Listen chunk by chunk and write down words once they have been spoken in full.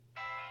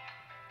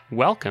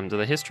Welcome to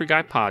the History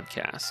Guy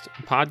Podcast,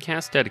 a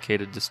podcast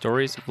dedicated to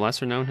stories of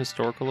lesser-known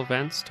historical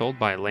events told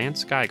by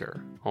Lance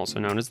Geiger, also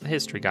known as the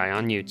History Guy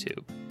on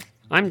YouTube.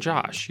 I'm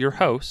Josh, your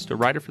host, a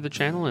writer for the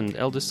channel and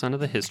eldest son of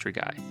the History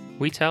Guy.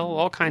 We tell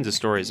all kinds of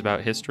stories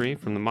about history,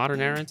 from the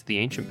modern era to the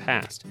ancient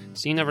past,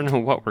 so you never know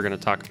what we're going to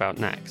talk about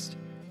next.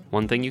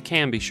 One thing you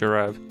can be sure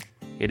of,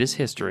 it is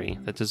history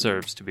that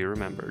deserves to be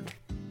remembered.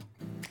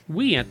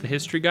 We at The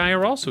History Guy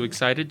are also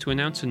excited to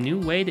announce a new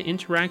way to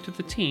interact with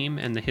the team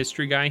and the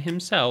History Guy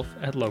himself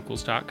at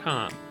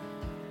locals.com.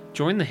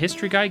 Join the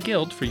History Guy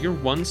Guild for your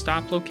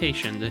one-stop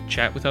location to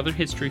chat with other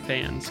history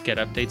fans, get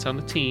updates on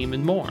the team,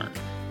 and more.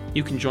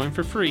 You can join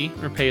for free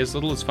or pay as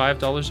little as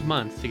 $5 a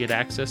month to get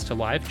access to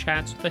live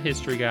chats with the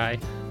History Guy,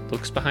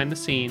 looks behind the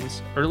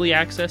scenes, early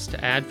access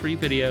to ad-free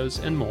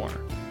videos, and more.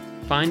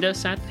 Find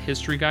us at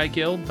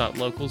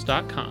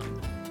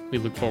thehistoryguyguild.locals.com. We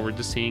look forward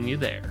to seeing you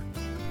there.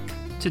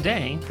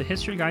 Today, the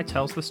History Guy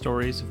tells the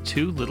stories of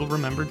two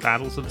little-remembered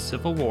battles of the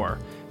Civil War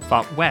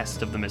fought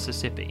west of the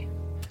Mississippi.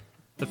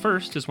 The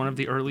first is one of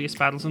the earliest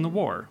battles in the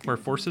war, where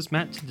forces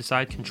met to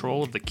decide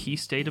control of the key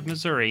state of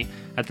Missouri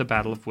at the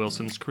Battle of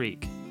Wilson's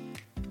Creek.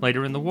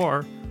 Later in the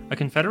war, a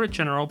Confederate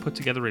general put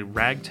together a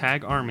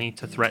ragtag army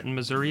to threaten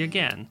Missouri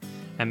again,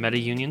 and met a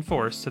Union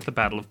force at the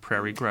Battle of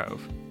Prairie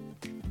Grove.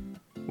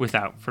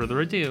 Without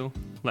further ado,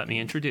 let me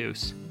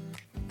introduce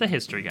the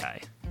History Guy.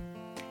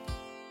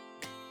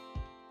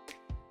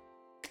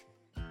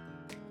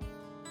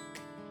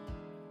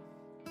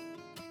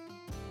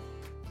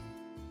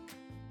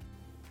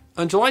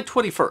 On July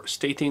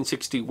 21st,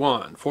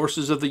 1861,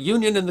 forces of the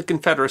Union and the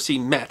Confederacy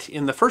met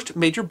in the first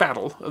major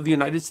battle of the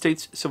United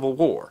States Civil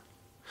War.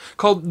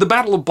 Called the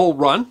Battle of Bull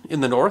Run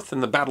in the north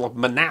and the Battle of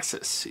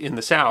Manassas in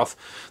the south,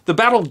 the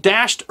battle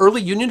dashed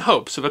early Union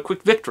hopes of a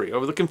quick victory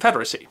over the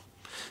Confederacy.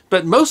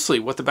 But mostly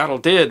what the battle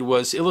did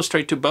was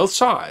illustrate to both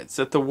sides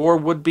that the war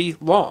would be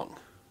long,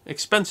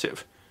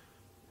 expensive,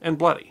 and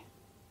bloody.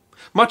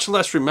 Much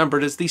less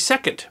remembered as the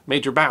second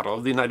major battle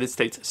of the United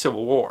States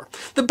Civil War.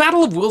 The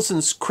Battle of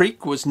Wilson's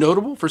Creek was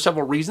notable for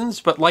several reasons,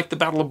 but like the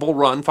Battle of Bull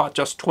Run, fought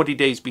just 20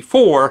 days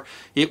before,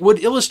 it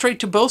would illustrate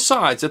to both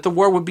sides that the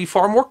war would be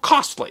far more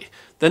costly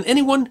than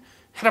anyone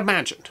had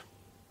imagined.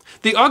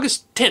 The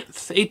August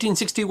 10th,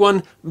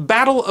 1861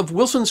 Battle of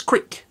Wilson's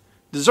Creek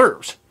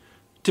deserves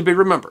to be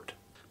remembered.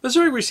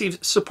 Missouri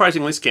received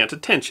surprisingly scant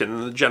attention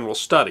in the general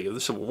study of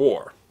the Civil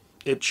War.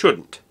 It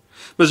shouldn't.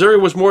 Missouri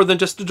was more than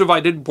just a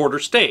divided border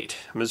state.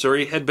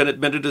 Missouri had been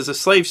admitted as a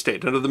slave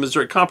state under the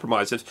Missouri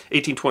Compromise of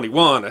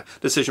 1821, a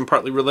decision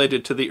partly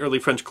related to the early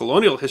French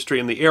colonial history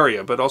in the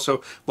area, but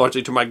also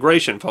largely to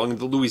migration following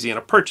the Louisiana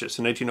Purchase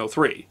in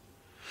 1803.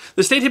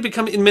 The state had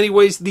become in many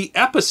ways the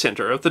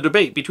epicenter of the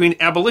debate between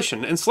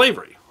abolition and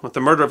slavery, with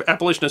the murder of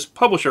abolitionist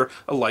publisher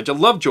Elijah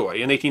Lovejoy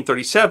in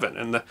 1837,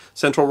 and the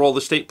central role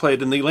the state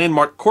played in the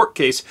landmark court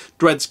case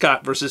Dred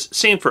Scott versus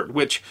Sanford,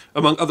 which,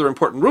 among other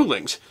important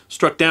rulings,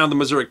 struck down the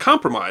Missouri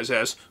Compromise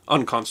as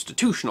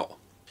unconstitutional.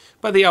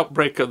 By the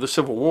outbreak of the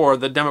Civil War,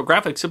 the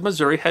demographics of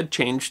Missouri had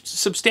changed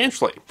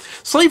substantially.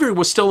 Slavery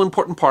was still an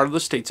important part of the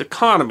state's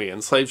economy,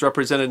 and slaves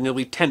represented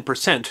nearly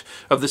 10%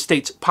 of the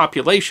state's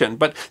population,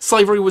 but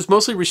slavery was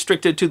mostly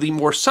restricted to the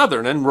more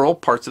southern and rural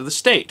parts of the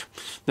state.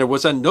 There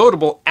was a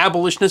notable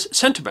abolitionist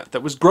sentiment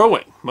that was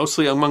growing,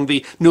 mostly among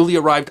the newly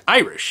arrived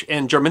Irish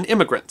and German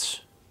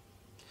immigrants.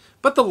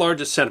 But the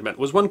largest sentiment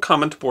was one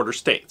common to border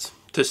states: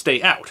 to stay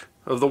out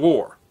of the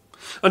war.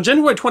 On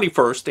January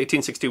 21st,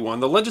 1861,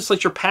 the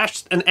legislature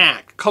passed an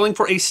act calling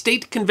for a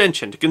state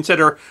convention to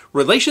consider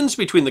relations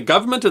between the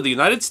government of the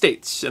United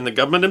States and the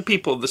government and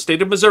people of the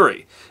state of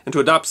Missouri, and to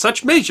adopt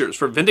such measures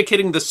for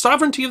vindicating the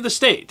sovereignty of the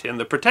state and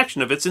the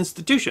protection of its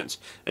institutions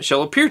as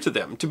shall appear to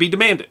them to be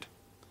demanded.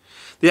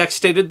 The act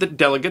stated that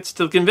delegates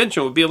to the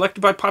convention would be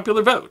elected by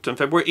popular vote on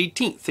February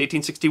 18th,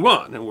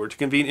 1861, and were to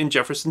convene in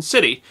Jefferson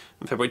City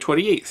on February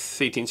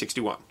 28th,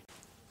 1861.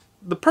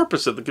 The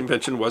purpose of the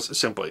convention was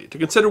simply to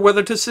consider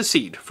whether to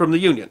secede from the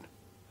Union.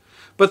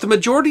 But the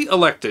majority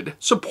elected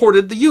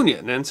supported the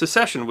Union, and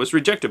secession was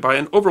rejected by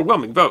an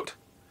overwhelming vote.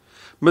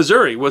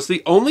 Missouri was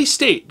the only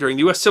state during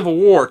the U.S. Civil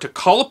War to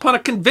call upon a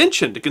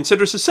convention to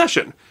consider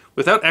secession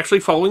without actually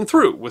following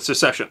through with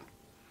secession.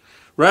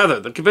 Rather,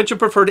 the convention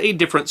preferred a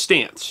different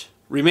stance: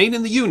 remain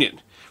in the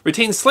Union,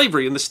 retain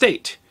slavery in the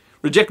state,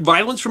 reject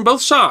violence from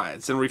both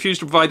sides, and refuse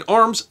to provide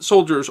arms,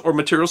 soldiers, or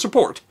material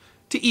support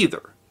to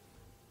either.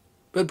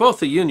 But both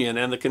the Union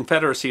and the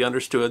Confederacy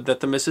understood that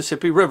the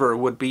Mississippi River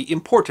would be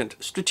important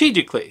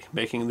strategically,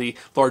 making the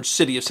large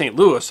city of St.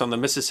 Louis on the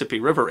Mississippi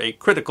River a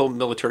critical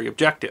military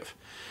objective.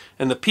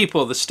 And the people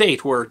of the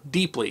state were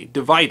deeply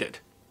divided.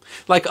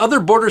 Like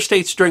other border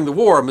states during the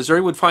war, Missouri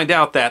would find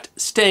out that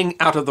staying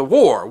out of the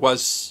war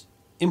was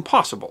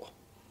impossible.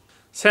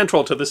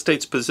 Central to the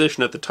state's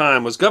position at the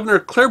time was Governor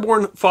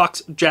Claiborne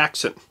Fox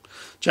Jackson.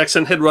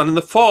 Jackson had run in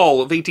the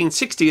fall of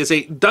 1860 as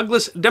a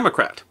Douglas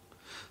Democrat.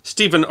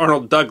 Stephen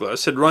Arnold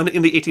Douglas had run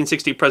in the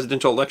 1860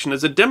 presidential election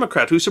as a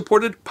Democrat who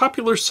supported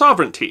popular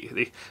sovereignty,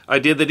 the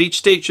idea that each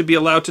state should be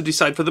allowed to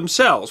decide for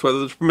themselves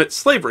whether to permit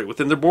slavery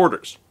within their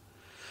borders.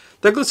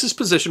 Douglas's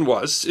position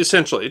was,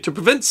 essentially, to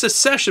prevent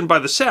secession by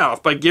the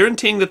South by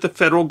guaranteeing that the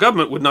federal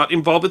government would not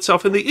involve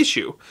itself in the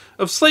issue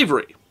of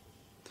slavery.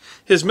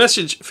 His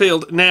message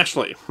failed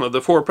nationally. Of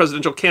the 4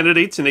 presidential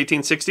candidates in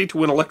 1860 to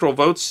win electoral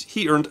votes,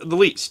 he earned the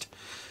least.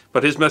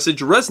 But his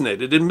message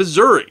resonated in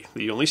Missouri,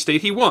 the only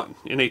state he won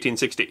in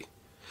 1860.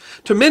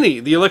 To many,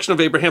 the election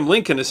of Abraham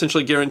Lincoln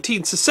essentially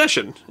guaranteed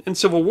secession and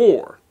civil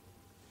war.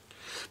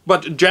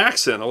 But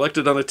Jackson,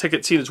 elected on a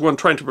ticket seen as one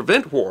trying to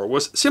prevent war,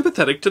 was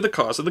sympathetic to the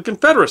cause of the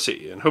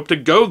Confederacy and hoped to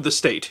goad the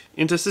state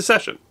into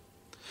secession.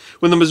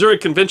 When the Missouri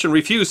Convention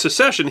refused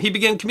secession, he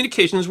began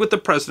communications with the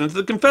President of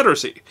the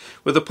Confederacy,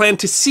 with a plan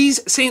to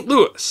seize St.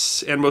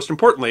 Louis, and most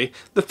importantly,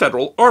 the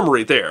federal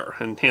armory there,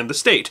 and hand the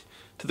state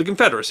to the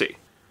Confederacy.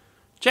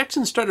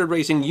 Jackson started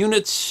raising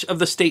units of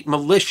the state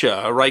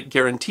militia, a right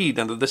guaranteed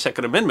under the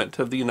Second Amendment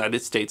of the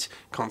United States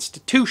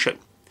Constitution.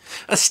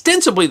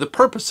 Ostensibly, the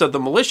purpose of the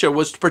militia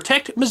was to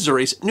protect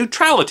Missouri's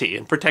neutrality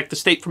and protect the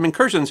state from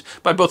incursions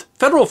by both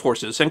federal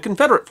forces and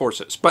Confederate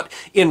forces. But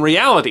in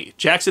reality,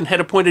 Jackson had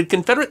appointed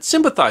Confederate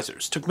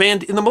sympathizers to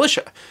command in the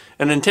militia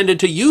and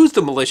intended to use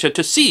the militia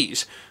to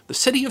seize the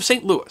city of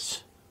St.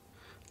 Louis.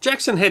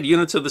 Jackson had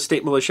units of the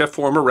state militia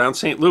form around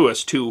St.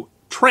 Louis to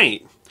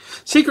train.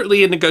 Secretly,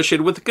 he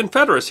negotiated with the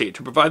Confederacy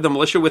to provide the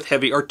militia with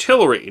heavy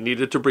artillery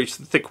needed to breach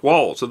the thick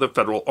walls of the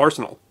federal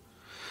arsenal.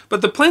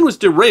 But the plan was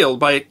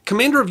derailed by a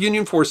commander of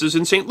Union forces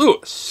in St.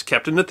 Louis,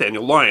 Captain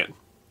Nathaniel Lyon.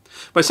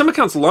 By some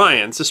accounts,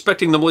 Lyon,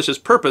 suspecting the militia's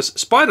purpose,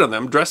 spied on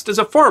them dressed as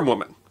a farm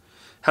woman.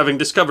 Having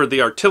discovered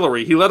the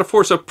artillery, he led a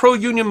force of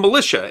pro-Union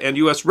militia and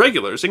U.S.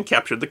 regulars and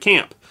captured the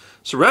camp,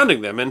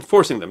 surrounding them and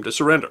forcing them to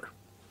surrender.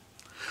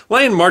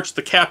 Lyon marched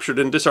the captured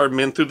and disarmed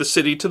men through the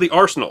city to the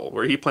arsenal,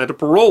 where he planned to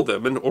parole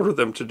them and order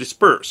them to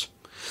disperse.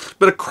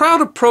 But a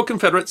crowd of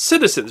pro-Confederate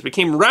citizens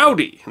became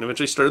rowdy and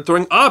eventually started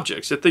throwing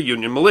objects at the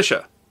Union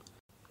militia.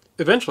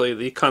 Eventually,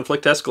 the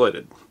conflict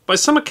escalated. By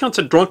some accounts,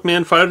 a drunk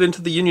man fired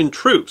into the Union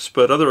troops,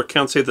 but other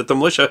accounts say that the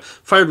militia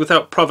fired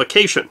without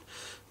provocation.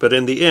 But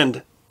in the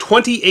end,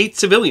 28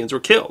 civilians were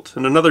killed,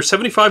 and another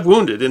 75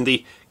 wounded in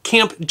the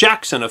Camp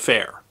Jackson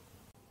affair.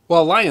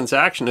 While Lyon's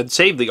action had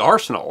saved the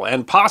arsenal,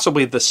 and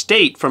possibly the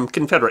state, from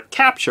Confederate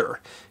capture,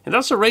 it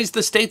also raised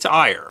the state's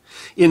ire.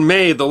 In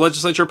May, the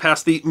legislature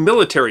passed the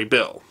Military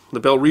Bill. The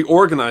bill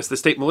reorganized the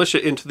state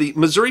militia into the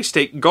Missouri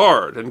State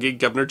Guard and gave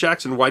Governor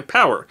Jackson wide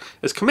power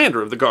as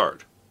commander of the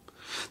Guard.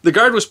 The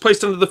Guard was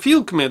placed under the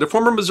field command of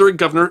former Missouri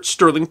Governor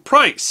Sterling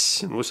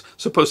Price and was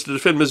supposed to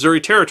defend Missouri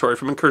territory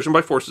from incursion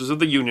by forces of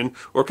the Union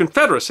or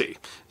Confederacy,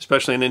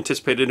 especially an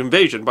anticipated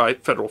invasion by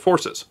federal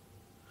forces.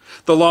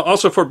 The law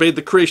also forbade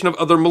the creation of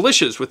other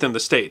militias within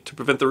the state to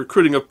prevent the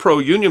recruiting of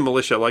pro-Union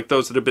militia like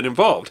those that had been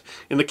involved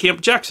in the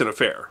Camp Jackson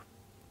affair.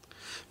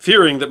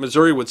 Fearing that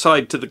Missouri would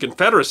side to the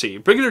Confederacy,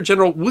 Brigadier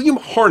General William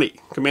Harney,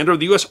 commander of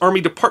the U.S.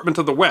 Army Department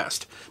of the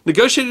West,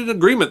 negotiated an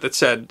agreement that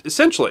said,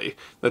 essentially,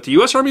 that the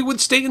U.S. Army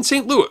would stay in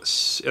St.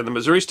 Louis, and the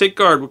Missouri State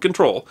Guard would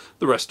control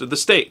the rest of the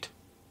state.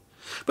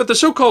 But the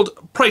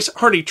so-called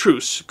Price-Harney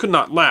truce could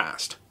not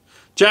last.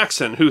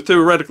 Jackson, who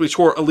theoretically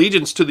swore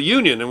allegiance to the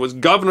Union and was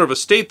governor of a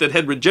state that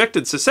had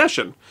rejected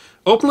secession,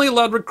 openly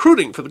allowed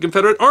recruiting for the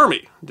Confederate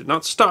Army and did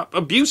not stop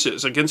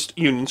abuses against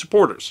Union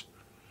supporters.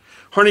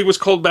 Harney was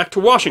called back to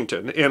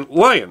Washington, and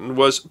Lyon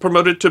was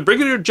promoted to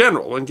brigadier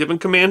general and given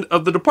command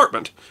of the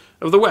Department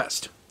of the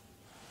West.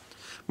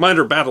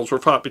 Minor battles were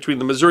fought between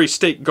the Missouri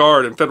State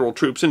Guard and federal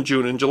troops in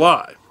June and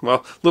July.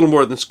 While little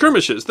more than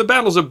skirmishes, the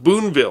battles of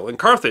Boonville and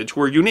Carthage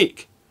were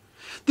unique.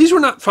 These were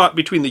not fought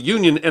between the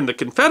Union and the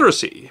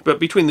Confederacy, but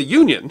between the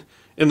Union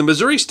and the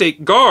Missouri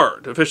State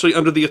Guard, officially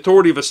under the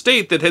authority of a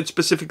state that had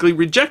specifically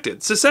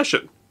rejected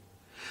secession.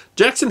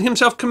 Jackson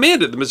himself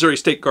commanded the Missouri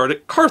State Guard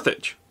at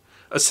Carthage.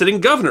 A sitting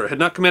governor had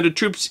not commanded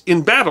troops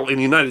in battle in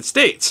the United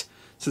States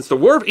since the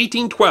War of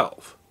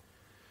 1812.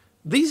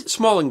 These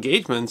small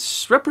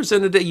engagements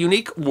represented a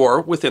unique war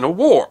within a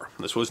war.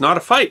 This was not a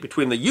fight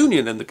between the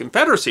Union and the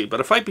Confederacy, but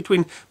a fight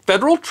between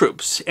federal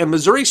troops and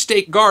Missouri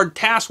State Guard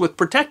tasked with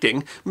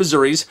protecting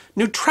Missouri's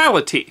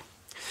neutrality.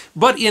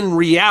 But in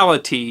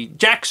reality,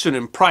 Jackson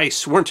and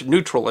Price weren't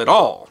neutral at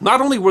all. Not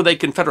only were they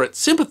Confederate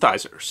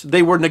sympathizers,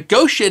 they were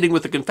negotiating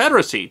with the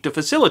Confederacy to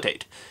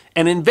facilitate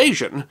an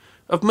invasion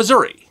of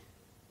Missouri.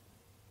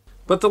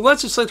 But the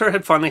legislature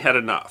had finally had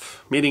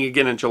enough. Meeting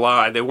again in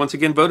July, they once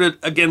again voted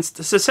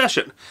against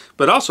secession,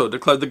 but also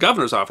declared the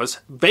governor's office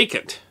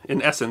vacant,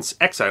 in essence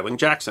exiling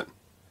Jackson.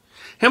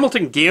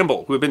 Hamilton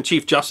Gamble, who had been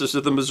Chief Justice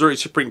of the Missouri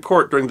Supreme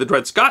Court during the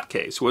Dred Scott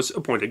case, was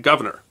appointed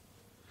governor.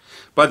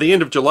 By the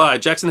end of July,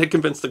 Jackson had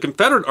convinced the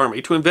Confederate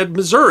Army to invade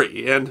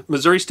Missouri, and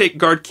Missouri State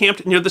Guard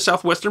camped near the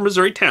southwestern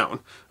Missouri town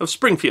of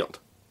Springfield.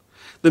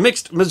 The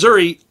mixed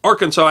Missouri,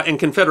 Arkansas, and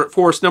Confederate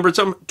force numbered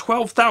some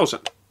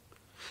 12,000.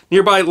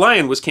 Nearby,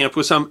 Lyon was camped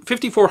with some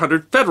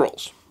 5,400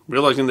 Federals.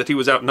 Realizing that he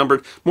was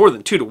outnumbered more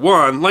than 2 to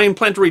 1, Lyon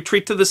planned to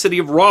retreat to the city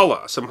of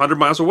Rolla, some 100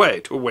 miles away,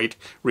 to await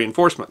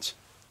reinforcements.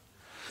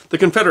 The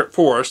Confederate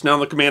force, now in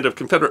the command of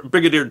Confederate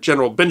Brigadier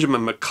General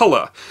Benjamin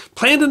McCulloch,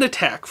 planned an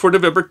attack for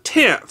November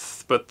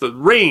 10th, but the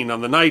rain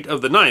on the night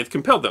of the 9th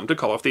compelled them to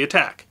call off the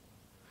attack.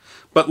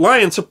 But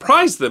Lyon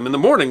surprised them in the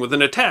morning with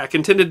an attack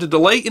intended to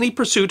delay any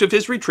pursuit of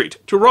his retreat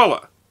to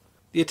Rolla.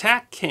 The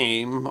attack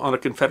came on a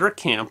Confederate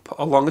camp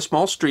along a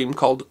small stream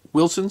called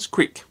Wilson's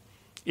Creek.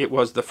 It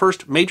was the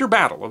first major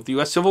battle of the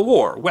U.S. Civil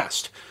War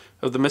west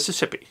of the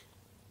Mississippi.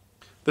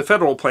 The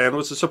Federal plan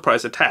was a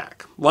surprise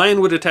attack.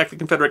 Lyon would attack the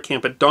Confederate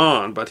camp at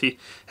dawn, but he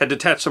had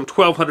detached some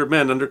 1,200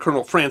 men under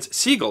Colonel Franz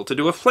Sigel to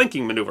do a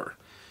flanking maneuver.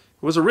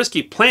 It was a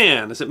risky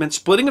plan, as it meant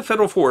splitting a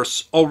Federal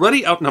force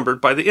already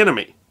outnumbered by the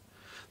enemy.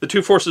 The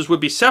two forces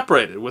would be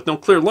separated with no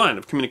clear line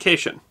of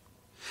communication.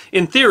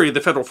 In theory, the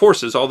Federal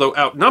forces, although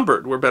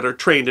outnumbered, were better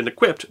trained and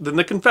equipped than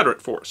the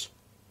Confederate force.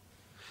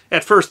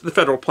 At first, the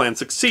Federal plan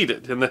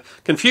succeeded. In the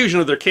confusion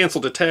of their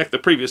canceled attack the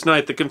previous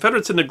night, the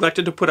Confederates had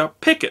neglected to put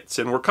out pickets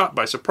and were caught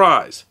by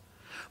surprise.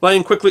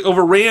 Lyon quickly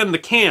overran the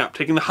camp,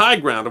 taking the high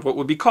ground of what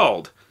would be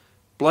called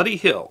Bloody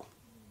Hill.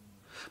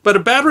 But a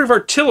battery of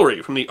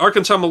artillery from the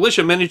Arkansas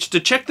militia managed to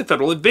check the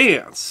Federal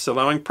advance,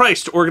 allowing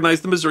Price to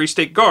organize the Missouri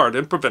State Guard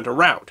and prevent a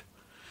rout.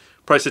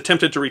 Price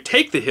attempted to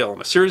retake the hill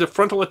in a series of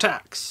frontal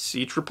attacks,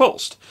 each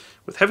repulsed,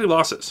 with heavy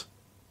losses.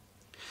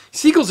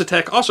 Sigel's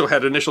attack also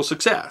had initial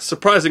success,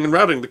 surprising and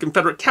routing the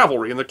Confederate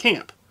cavalry in their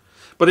camp.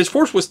 But his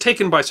force was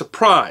taken by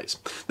surprise.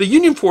 The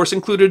Union force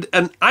included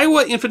an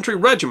Iowa infantry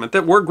regiment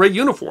that wore gray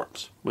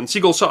uniforms. When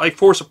Sigel saw a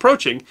force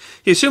approaching,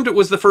 he assumed it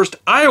was the 1st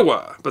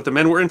Iowa, but the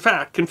men were in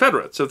fact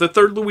Confederates of the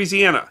 3rd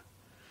Louisiana.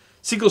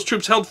 Sigel's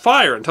troops held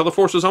fire until the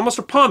force was almost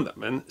upon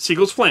them, and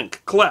Sigel's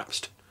flank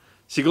collapsed.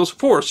 Sigel's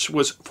force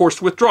was forced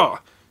to withdraw,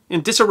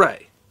 in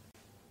disarray.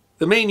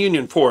 The main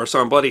Union force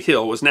on Bloody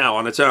Hill was now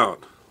on its own.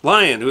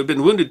 Lyon, who had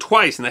been wounded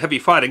twice in the heavy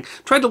fighting,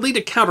 tried to lead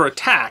a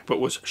counterattack, but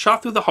was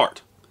shot through the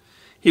heart.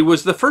 He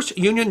was the first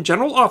Union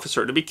general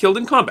officer to be killed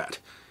in combat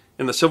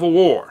in the Civil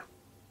War.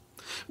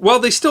 While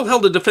they still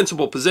held a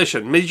defensible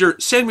position, Major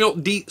Samuel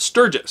D.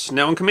 Sturgis,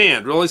 now in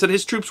command, realized that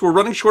his troops were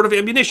running short of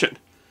ammunition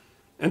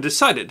and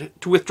decided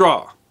to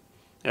withdraw.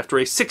 After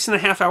a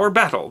 6.5-hour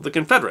battle, the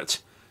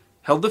Confederates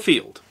held the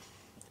field.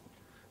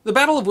 The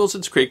Battle of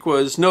Wilson's Creek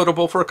was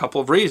notable for a couple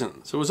of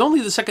reasons. It was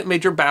only the second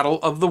major battle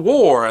of the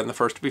war and the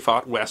first to be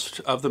fought west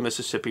of the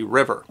Mississippi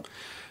River.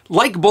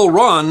 Like Bull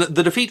Run,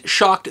 the defeat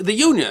shocked the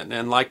Union,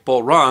 and like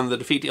Bull Run, the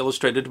defeat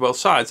illustrated to both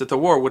sides that the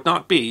war would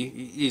not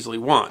be easily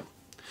won.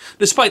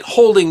 Despite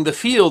holding the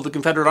field, the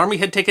Confederate Army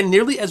had taken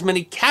nearly as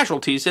many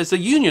casualties as the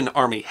Union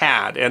Army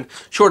had, and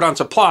short on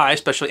supply,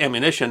 especially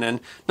ammunition, and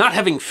not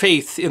having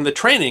faith in the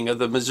training of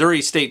the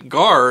Missouri State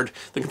Guard,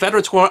 the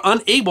Confederates were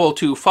unable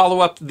to follow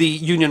up the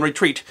Union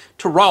retreat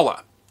to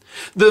Rolla.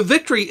 The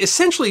victory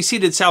essentially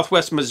ceded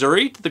southwest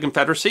Missouri to the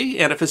Confederacy,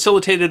 and it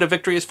facilitated a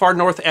victory as far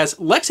north as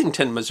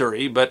Lexington,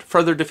 Missouri, but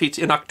further defeats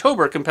in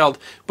October compelled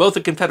both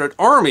the Confederate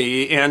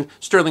Army and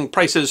Sterling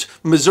Price's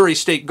Missouri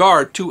State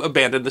Guard to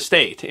abandon the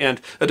state, and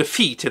a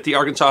defeat at the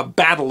Arkansas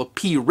Battle of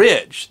Pea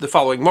Ridge the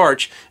following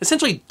March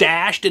essentially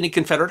dashed any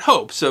Confederate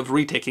hopes of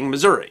retaking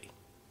Missouri.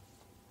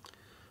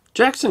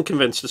 Jackson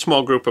convinced a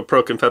small group of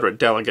pro-Confederate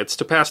delegates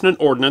to pass an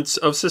ordinance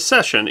of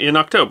secession in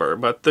October,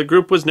 but the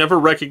group was never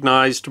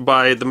recognized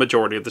by the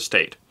majority of the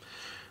state.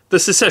 The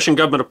secession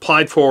government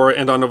applied for,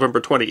 and on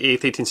November 28,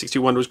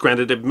 1861, was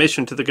granted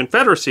admission to the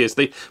Confederacy as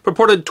the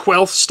purported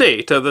 12th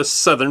state of the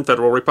Southern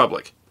Federal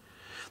Republic.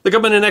 The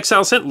government in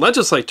exile sent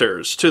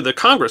legislators to the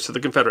Congress of the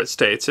Confederate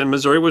States, and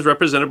Missouri was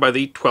represented by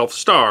the 12th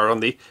star on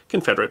the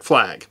Confederate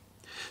flag.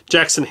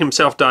 Jackson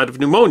himself died of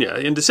pneumonia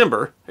in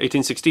December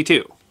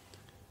 1862.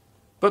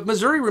 But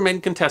Missouri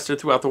remained contested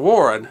throughout the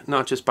war, and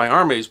not just by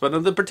armies, but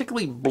in the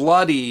particularly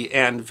bloody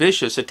and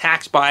vicious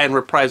attacks by and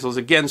reprisals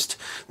against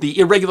the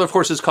irregular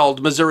forces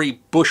called Missouri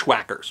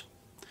Bushwhackers.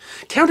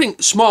 Counting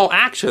small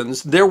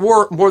actions, there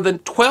were more than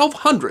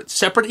 1,200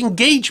 separate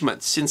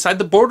engagements inside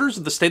the borders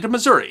of the state of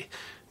Missouri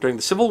during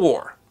the Civil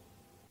War.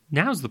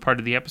 Now's the part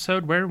of the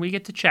episode where we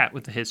get to chat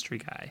with the history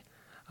guy.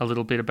 A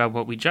little bit about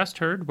what we just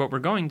heard, what we're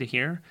going to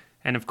hear,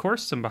 and of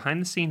course some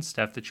behind-the-scenes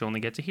stuff that you only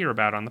get to hear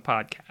about on the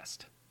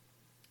podcast.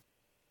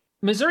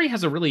 Missouri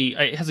has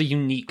a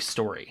unique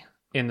story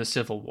in the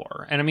Civil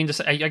War. And I mean,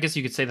 I guess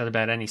you could say that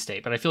about any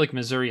state, but I feel like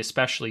Missouri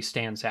especially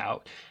stands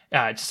out.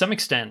 To some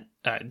extent,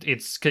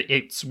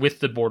 it's with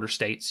the border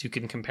states. You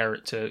can compare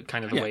it to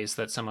kind of the ways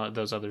that some of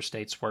those other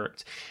states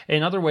worked.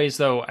 In other ways,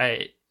 though,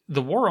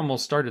 the war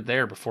almost started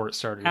there before it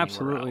started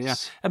Absolutely, anywhere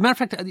else. Yeah. As a matter of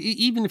fact,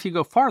 even if you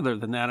go farther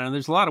than that, and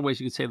there's a lot of ways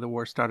you could say the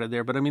war started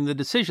there, but I mean, the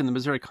decision, the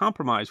Missouri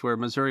Compromise, where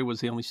Missouri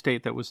was the only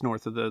state that was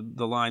north of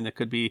the line that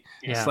could be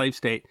a slave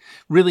state,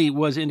 really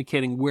was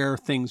indicating where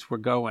things were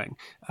going.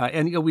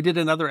 And we did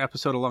another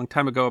episode a long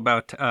time ago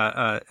about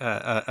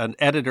an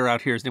editor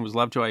out here, his name was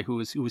Lovejoy, who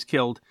was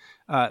killed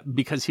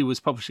because he was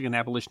publishing an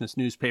abolitionist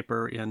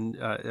newspaper in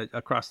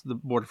across the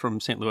border from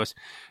St. Louis.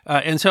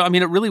 And so, I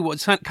mean, it really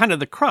was kind of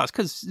the crux,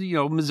 because,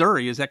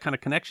 Missouri is that kind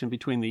of connection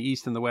between the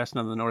East and the West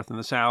and the North and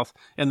the South.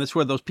 And that's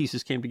where those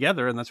pieces came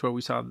together. And that's where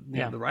we saw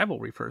the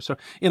rivalry first. So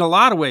in a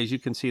lot of ways, you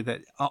can see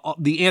that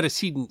the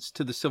antecedents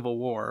to the Civil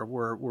War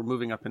were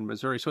moving up in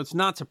Missouri. So it's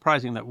not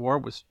surprising that war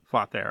was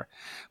fought there.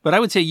 But I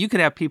would say you could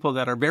have people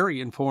that are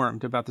very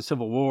informed about the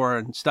Civil War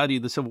and study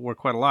the Civil War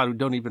quite a lot who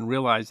don't even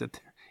realize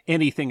that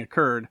anything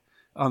occurred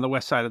on the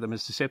west side of the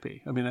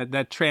Mississippi. I mean,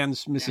 that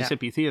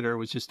Trans-Mississippi Theater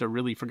was just a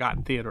really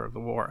forgotten theater of the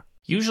war.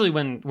 Usually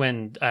when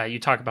you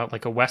talk about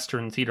like a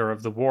Western theater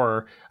of the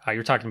war,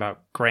 you're talking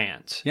about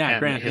Grant and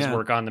Grant, his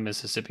work on the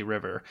Mississippi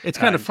River. It's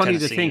kind of funny to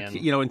Tennessee think,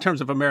 and, in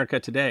terms of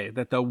America today,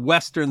 that the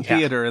Western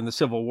theater in the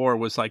Civil War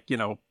was like,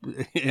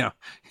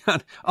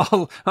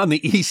 all on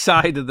the east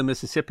side of the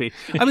Mississippi.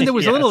 I mean, there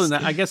was a little in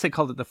that. I guess they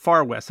called it the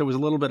far west. There was a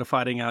little bit of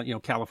fighting out,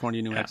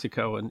 California, New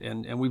Mexico,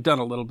 and we've done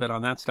a little bit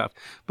on that stuff.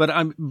 But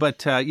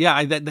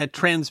that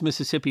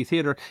Trans-Mississippi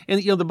theater,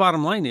 and the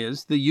bottom line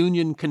is the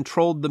Union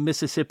controlled the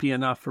Mississippi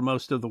enough for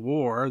most of the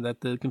war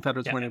that the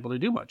Confederates weren't able to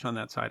do much on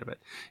that side of it.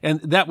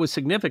 And that was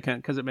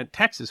significant because it meant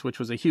Texas, which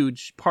was a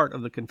huge part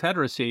of the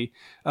Confederacy,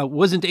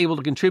 wasn't able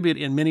to contribute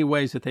in many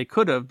ways that they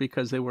could have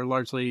because they were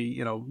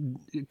largely,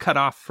 cut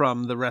off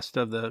from the rest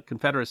of the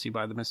Confederacy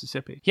by the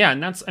Mississippi. Yeah,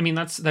 and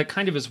that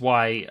kind of is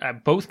why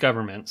both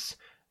governments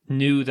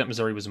knew that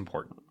Missouri was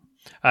important.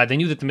 They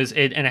knew that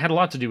and it had a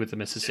lot to do with the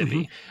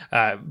Mississippi,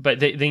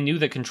 but they knew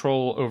that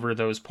control over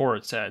those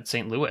ports at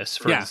St. Louis,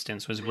 for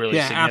instance, was really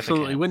significant. Yeah,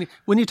 absolutely.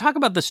 When you talk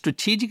about the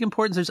strategic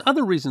importance, there's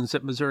other reasons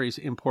that Missouri is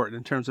important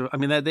in terms of,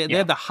 they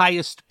had the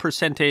highest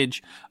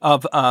percentage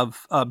of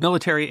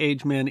military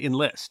age men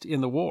enlist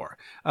in the war,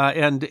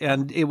 and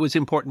it was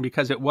important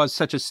because it was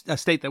such a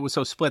state that was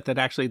so split that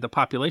actually the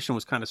population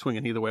was kind of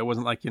swinging either way. It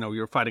wasn't like you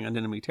were fighting on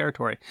enemy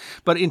territory.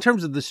 But in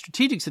terms of the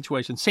strategic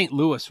situation, St.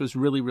 Louis was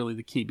really, really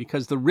the key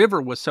because the river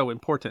was so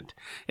important.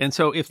 And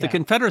so if the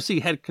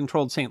Confederacy had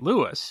controlled St.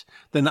 Louis,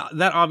 then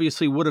that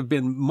obviously would have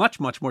been much,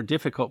 much more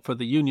difficult for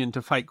the Union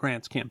to fight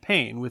Grant's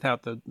campaign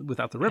without the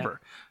river.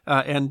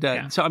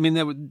 So,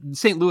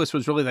 St. Louis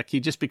was really the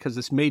key just because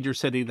this major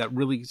city that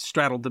really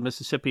straddled the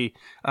Mississippi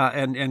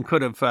and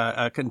could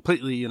have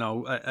completely,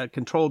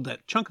 controlled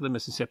that chunk of the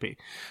Mississippi.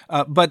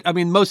 But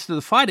most of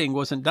the fighting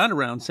wasn't done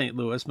around St.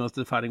 Louis. Most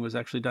of the fighting was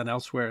actually done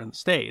elsewhere in the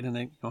state. And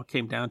it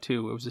came down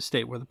to it was a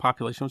state where the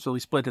population was really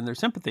split in their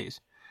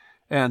sympathies.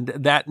 And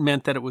that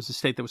meant that it was a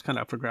state that was kind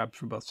of up for grabs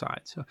for both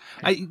sides. So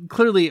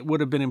clearly it would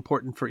have been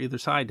important for either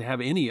side to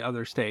have any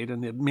other state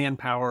and the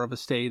manpower of a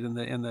state and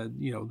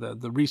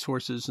the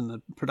resources and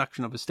the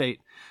production of a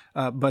state.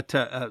 But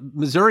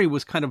Missouri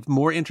was kind of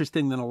more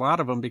interesting than a lot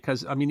of them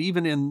because,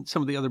 even in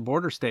some of the other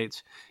border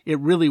states, it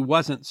really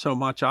wasn't so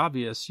much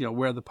obvious,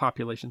 where the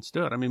population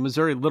stood.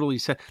 Missouri literally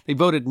said they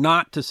voted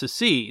not to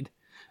secede.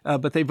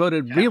 But they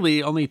voted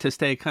really only to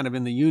stay kind of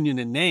in the Union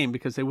in name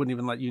because they wouldn't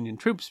even let Union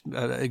troops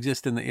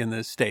exist in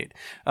the state.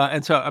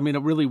 And so,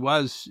 it really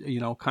was,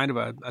 kind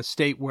of a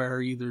state where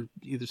either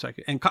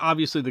side, and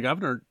obviously the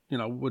governor,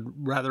 would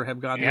rather have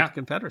gone with the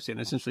Confederacy and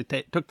essentially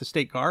took the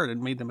state guard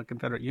and made them a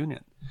Confederate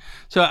Union.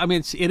 So,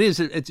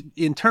 it's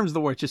in terms of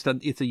the war,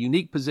 it's a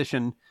unique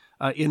position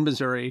in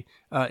Missouri.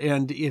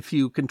 And if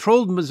you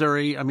controlled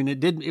Missouri,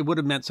 it would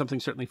have meant something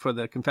certainly for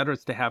the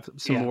Confederates to have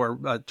some more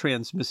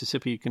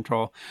trans-Mississippi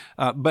control.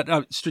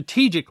 But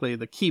strategically,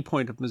 the key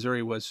point of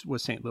Missouri was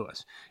St.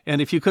 Louis.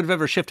 And if you could have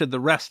ever shifted the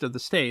rest of the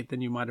state, then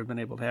you might have been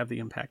able to have the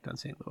impact on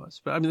St. Louis.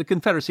 But the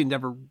Confederacy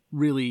never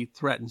really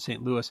threatened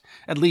St. Louis,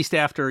 at least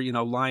after,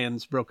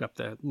 Lyons broke up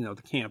the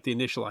camp, the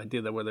initial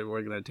idea that where they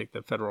were going to take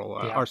the federal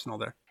arsenal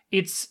there.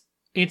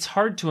 It's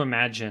hard to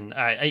imagine.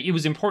 It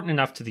was important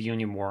enough to the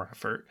Union war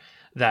effort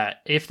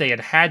that if they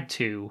had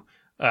to,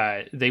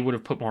 they would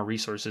have put more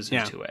resources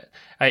into it.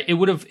 It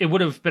would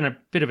have been a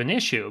bit of an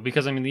issue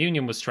because the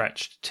Union was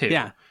stretched too.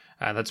 Yeah.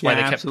 That's why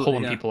they kept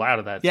pulling people out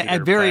of that. Yeah,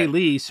 at very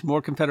least,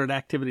 more Confederate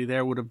activity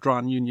there would have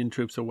drawn Union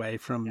troops away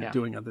from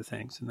doing other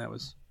things, and that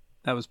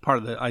was part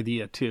of the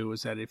idea too.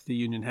 Was that if the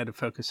Union had to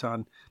focus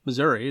on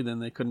Missouri, then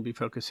they couldn't be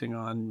focusing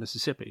on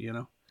Mississippi.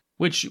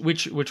 Which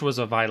was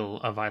a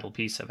vital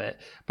piece of it.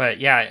 But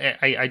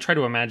I try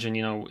to imagine,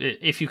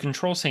 if you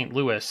control St.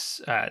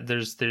 Louis,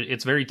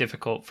 it's very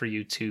difficult for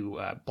you to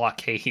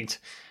blockade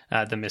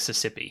the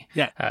Mississippi.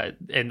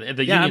 And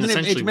the Union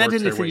essentially worked their way down.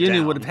 Imagine if the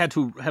Union would have had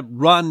to have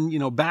run,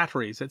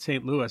 batteries at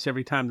St. Louis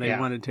every time they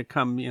wanted to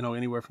come,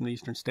 anywhere from the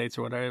eastern states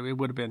or whatever. It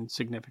would have been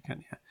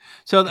significant. Yeah.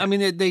 So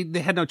they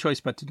had no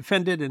choice but to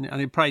defend it, and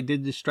it probably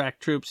did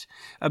distract troops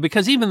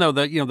because even though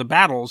the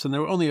battles, and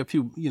there were only a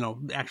few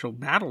actual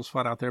battles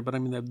fought out there, but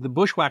the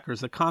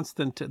bushwhackers, the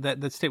constant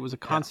that state was a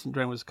constant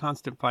drain, was a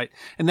constant fight,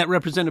 and that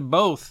represented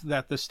both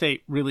that the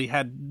state really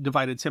had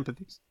divided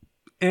sympathies.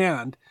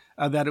 And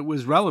that it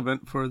was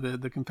relevant for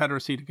the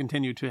Confederacy to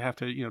continue to have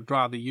to,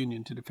 draw the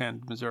Union to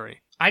defend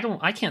Missouri.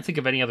 I can't think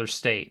of any other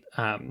state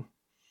that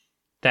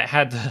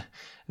had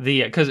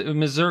because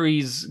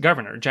Missouri's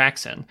governor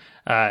Jackson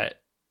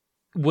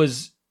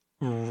was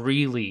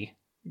really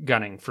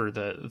gunning for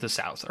the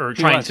South, or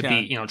trying to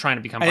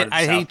become part of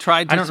the South. He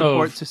tried to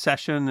support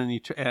secession, and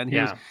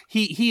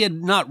he had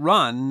not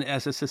run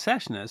as a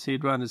secessionist. He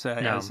had run as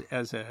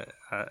a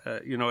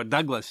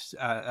Douglas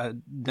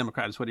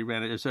Democrat is what he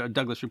ran as, a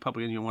Douglas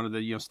Republican. Wanted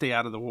to stay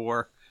out of the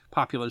war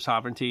popular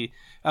sovereignty,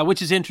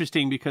 which is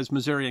interesting because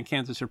Missouri and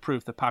Kansas are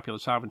proof that popular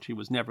sovereignty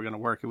was never going to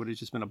work. It would have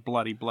just been a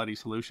bloody, bloody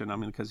solution. I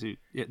mean, because it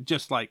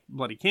just like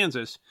bloody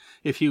Kansas,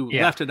 if you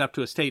left it up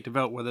to a state to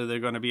vote whether they're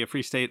going to be a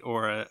free state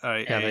or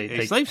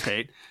a slave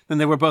state, then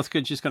they were both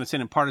just going to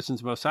send in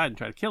partisans on both sides and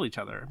try to kill each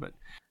other. But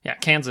yeah,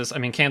 Kansas. I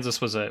mean,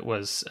 Kansas was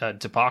a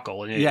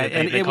debacle. And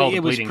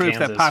it was proof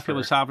that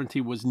popular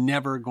sovereignty was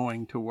never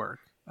going to work.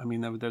 I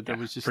mean, there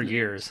was just for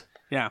years.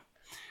 Yeah,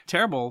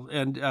 terrible,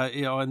 and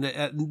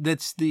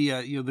that's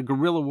the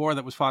guerrilla war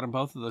that was fought in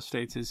both of those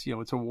states is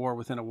it's a war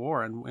within a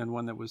war, and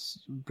one that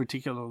was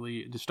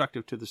particularly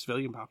destructive to the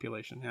civilian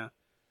population.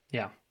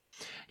 Yeah.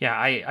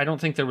 I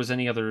don't think there was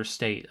any other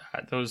state.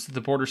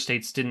 The border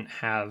states didn't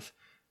have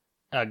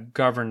a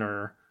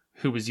governor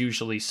who was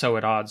usually so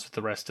at odds with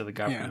the rest of the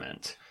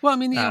government. Yeah. Well, I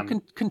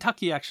mean,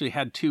 Kentucky actually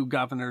had 2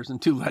 governors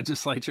and 2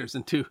 legislatures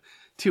and two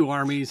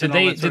armies and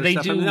all that sort of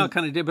stuff. I mean, they all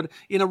kind of did, but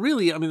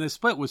really, I mean, the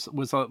split was.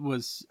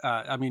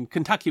 I mean,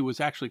 Kentucky was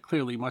actually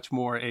clearly much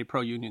more a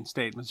pro-union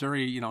state.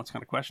 Missouri, it's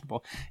kind of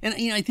questionable, and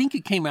I think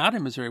it came out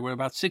in Missouri where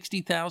about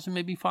 60,000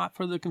 maybe fought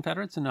for the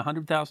Confederates and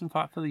 100,000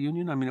 fought for the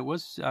Union. I mean, it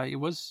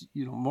was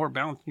more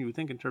balanced than you would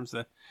think in terms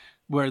of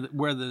where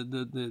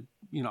the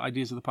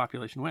ideas of the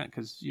population went,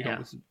 because it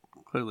was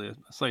clearly a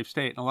slave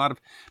state, and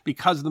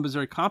because of the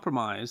Missouri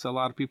Compromise, a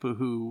lot of people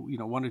who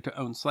wanted to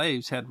own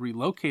slaves had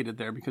relocated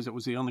there because it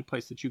was the only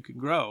place that you could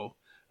grow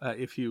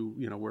if you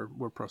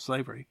were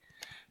pro-slavery.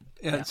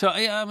 So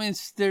I mean,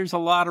 there's a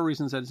lot of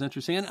reasons that it's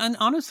interesting, and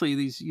honestly,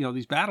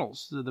 these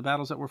battles, the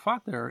battles that were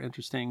fought there, are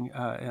interesting,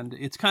 and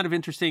it's kind of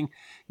interesting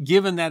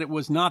given that it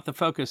was not the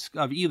focus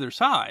of either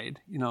side.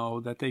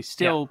 That they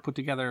still put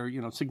together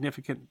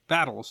significant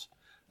battles.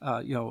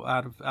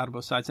 Out of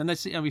both sides, and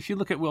that's. I mean, if you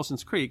look at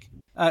Wilson's Creek,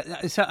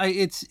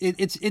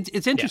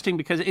 it's interesting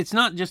because it's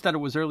not just that it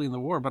was early in the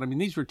war, but I mean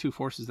these were 2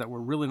 forces that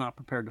were really not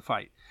prepared to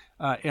fight,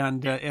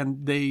 and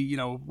they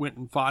went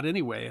and fought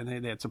anyway,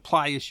 and they had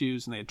supply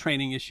issues, and they had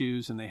training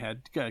issues, and they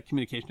had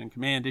communication and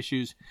command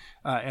issues,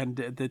 and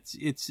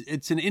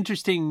it's an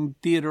interesting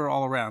theater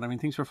all around. I mean,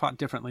 things were fought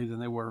differently than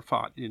they were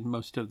fought in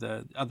most of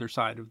the other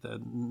side of the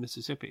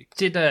Mississippi.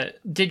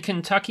 Did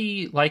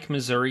Kentucky, like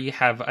Missouri,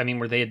 have? I mean,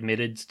 were they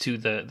admitted to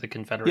the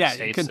Confederate States?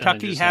 Yeah,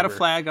 Kentucky had a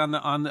flag on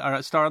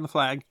a star on the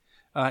flag,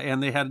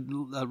 and they had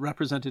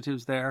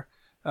representatives there.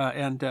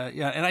 And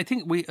I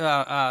think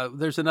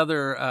there's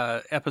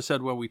another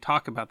episode where we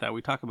talk about that.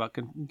 We talk about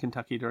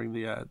Kentucky during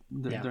the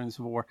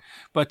Civil War,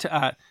 but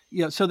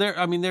so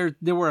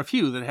there were a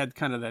few that had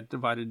kind of that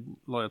divided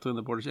loyalty in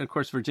the borders, and of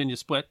course Virginia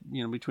split,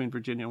 between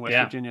Virginia and West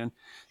Virginia. And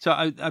so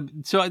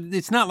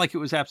it's not like it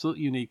was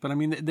absolutely unique, but I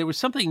mean there was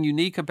something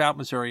unique about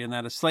Missouri in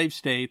that a slave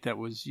state that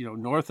was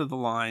north of the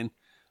line.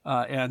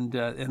 And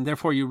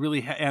therefore you really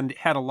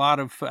had a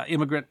lot of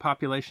immigrant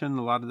population.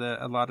 A lot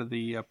of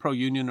the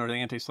pro-union or the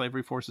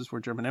anti-slavery forces were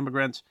German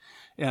immigrants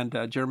and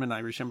German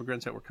Irish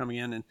immigrants that were coming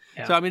in. And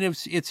so I mean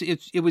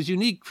it was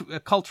unique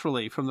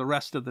culturally from the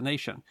rest of the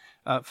nation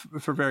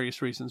for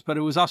various reasons. But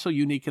it was also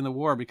unique in the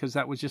war because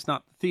that was just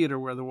not the theater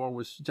where the war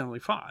was generally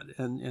fought,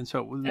 and so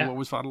the war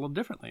was fought a little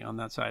differently on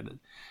that side.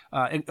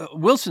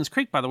 Wilson's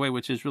Creek, by the way,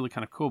 which is really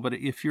kind of cool. But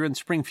if you're in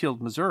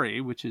Springfield,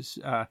 Missouri, which is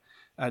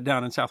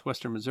down in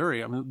southwestern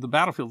Missouri, I mean, the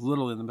battlefield's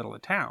literally in the middle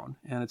of town,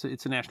 and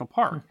it's a national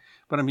park.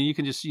 But I mean, you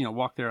can just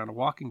walk there on a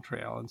walking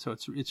trail, and so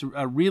it's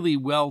a really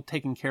well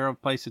taken care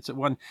of place. It's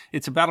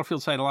a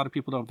battlefield site a lot of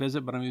people don't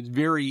visit, but I mean, it's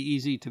very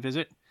easy to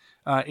visit.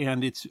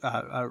 And it's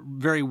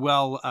very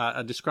well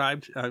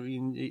described. I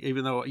mean,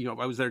 even though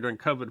I was there during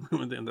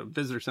COVID and the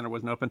visitor center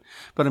wasn't open,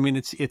 but I mean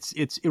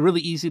it's really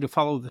easy to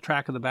follow the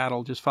track of the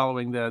battle, just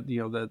following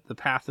the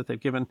path that they've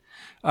given,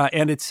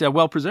 and it's a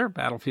well preserved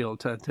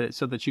battlefield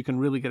so that you can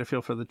really get a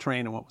feel for the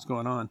terrain and what was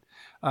going on.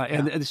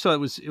 And so it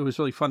was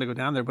really fun to go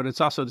down there, but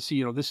it's also to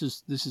see this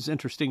is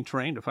interesting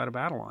terrain to fight a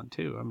battle on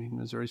too. I mean,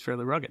 Missouri's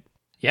fairly rugged.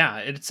 Yeah,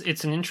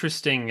 it's an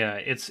interesting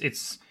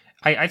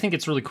I think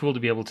it's really cool to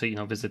be able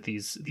to visit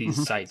these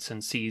sites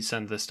and see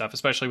some of this stuff,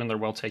 especially when they're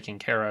well taken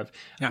care of.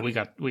 Yeah. We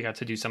got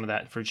to do some of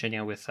that in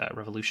Virginia with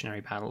Revolutionary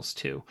battles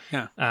too.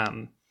 Yeah.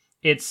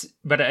 It's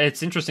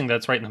interesting that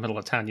it's right in the middle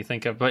of town. You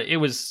think of, but it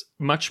was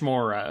much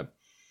more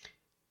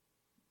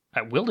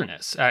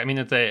wilderness. I mean,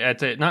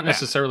 not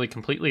necessarily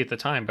completely at the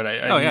time, but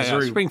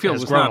Missouri Springfield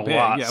has was grown not big. a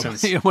lot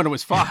since when it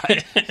was fought.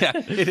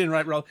 It didn't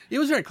roll. It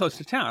was very close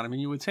to town. I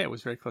mean, you would say it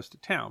was very close to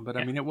town, but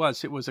I mean, it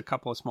was a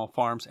couple of small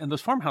farms, and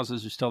those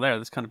farmhouses are still there.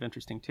 That's kind of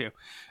interesting too.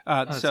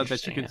 So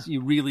that you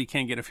really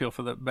can get a feel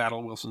for the Battle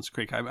of Wilson's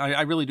Creek.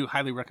 I really do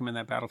highly recommend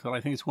that battlefield. I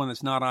think it's one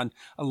that's not on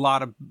a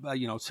lot of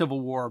Civil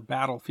War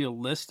battlefield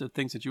list of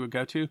things that you would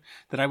go to.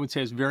 That I would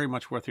say is very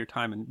much worth your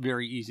time and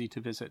very easy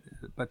to visit.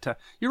 But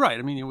you're right.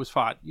 I mean, it was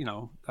fought.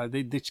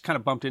 They just kind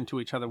of bumped into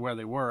each other where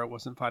they were. It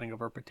wasn't fighting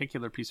over a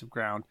particular piece of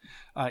ground.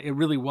 It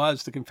really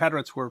was. The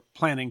Confederates were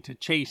planning to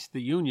chase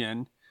the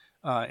Union,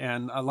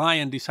 and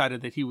Lyon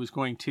decided that he was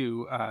going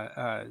to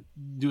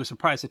do a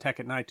surprise attack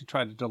at night to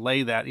try to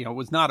delay that. It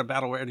was not a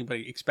battle where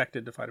anybody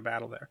expected to fight a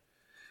battle there.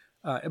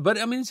 But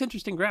I mean, it's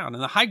interesting ground,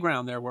 and the high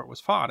ground there where it was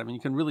fought. I mean,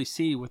 you can really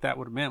see what that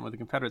would have meant with the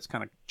Confederates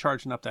kind of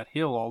charging up that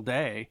hill all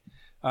day,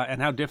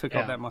 and how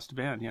difficult that must have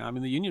been. I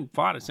mean, the Union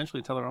fought essentially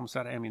until they were almost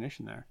out of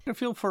ammunition there. You can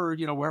feel for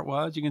where it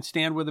was. You can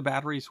stand where the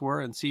batteries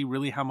were and see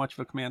really how much of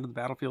a command of the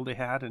battlefield they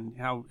had, and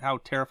how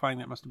terrifying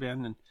that must have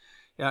been. And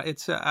yeah,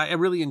 it's I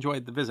really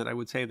enjoyed the visit. I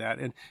would say that,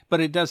 but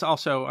it does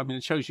also. I mean,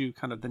 it shows you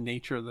kind of the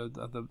nature of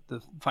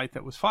the fight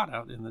that was fought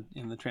out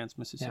in the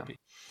Trans-Mississippi.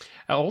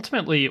 Yeah.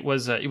 Ultimately, it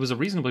was a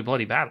reasonably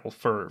bloody battle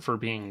for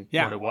being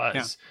what it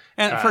was.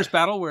 Yeah. And the first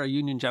battle where a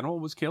Union general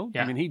was killed.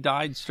 I mean, he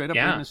died straight up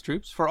leading his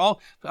troops. For all,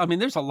 I mean,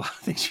 there's a lot of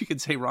things you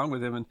could say wrong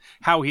with him and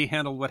how he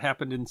handled what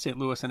happened in St.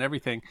 Louis and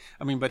everything.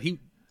 I mean, but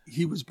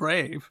he was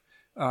brave.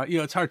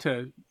 It's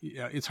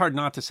hard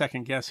not to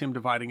second guess him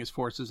dividing his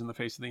forces in the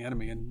face of the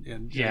enemy,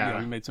 and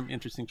he made some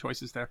interesting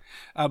choices there.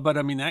 But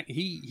I mean,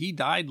 he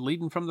died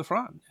leading from the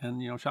front,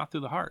 and shot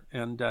through the heart,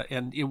 and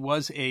it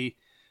was I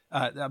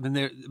mean,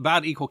 there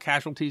about equal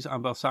casualties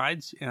on both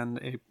sides,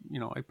 and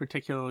a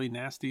particularly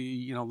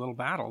nasty little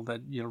battle that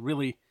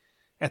really.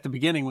 At the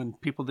beginning, when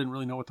people didn't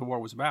really know what the war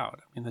was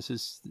about, I mean, this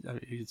is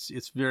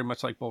it's very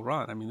much like Bull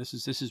Run. I mean, this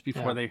is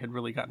before they had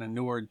really gotten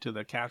inured to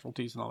the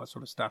casualties and all that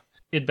sort of stuff.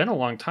 It'd been a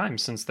long time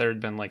since there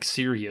had been like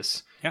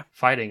serious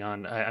fighting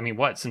on. I mean,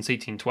 since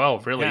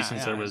 1812, really,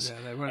 since there was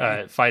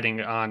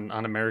fighting on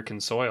American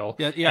soil.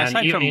 Yeah. And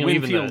aside from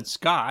Winfield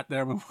Scott,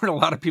 there weren't a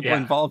lot of people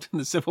involved in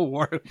the Civil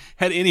War who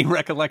had any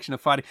recollection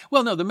of fighting.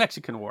 Well, no, the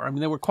Mexican War. I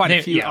mean, there were quite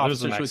a few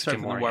officers who served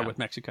in the war with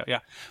Mexico. Yeah,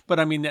 but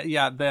I mean,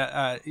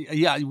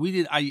 we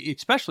did.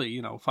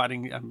 Especially,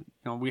 fighting.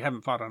 We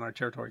haven't fought on our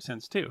territory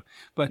since too.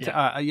 But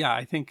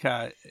I think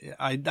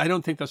I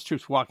don't think those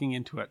troops walking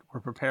into it were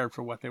prepared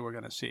for what they were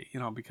going to see.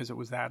 Because it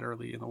was that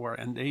early in the war,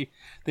 and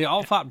they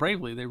all fought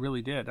bravely. They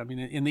really did. I mean,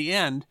 in the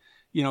end.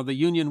 The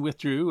Union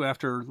withdrew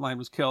after Lyon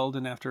was killed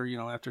and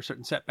after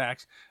certain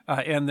setbacks,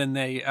 and then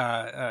they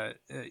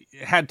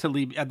had to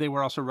leave. They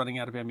were also running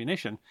out of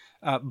ammunition.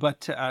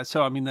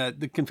 So I mean,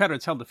 the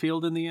Confederates held the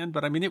field in the end,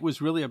 but I mean, it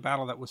was really a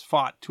battle that was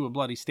fought to a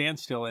bloody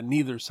standstill, and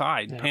neither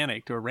side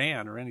panicked or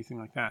ran or anything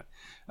like that.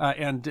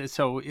 And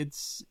so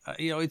it's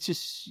it's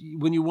just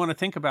when you want to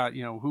think about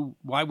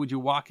why would you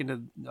walk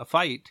into a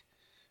fight.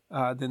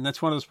 Then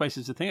that's one of those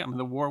places to think. I mean,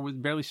 the war was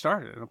barely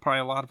started, and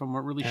probably a lot of them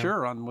weren't really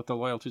sure on what the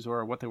loyalties were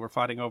or what they were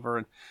fighting over,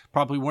 and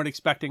probably weren't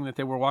expecting that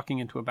they were walking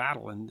into a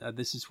battle. And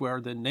this is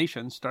where the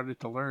nation started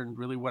to learn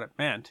really what it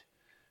meant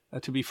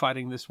to be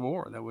fighting this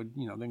war that would,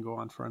 then go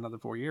on for another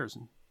 4 years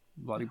and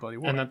bloody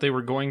war. And that they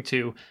were going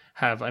to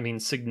have,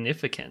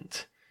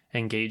 significant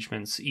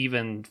engagements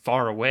even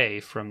far away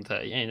from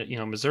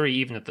the Missouri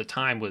even at the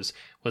time was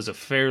a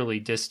fairly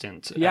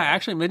distant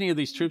actually many of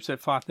these troops that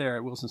fought there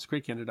at Wilson's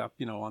Creek ended up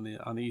on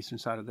the eastern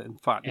side of and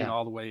fought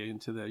all the way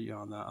into the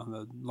on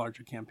the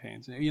larger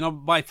campaigns,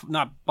 by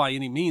not by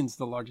any means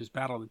the largest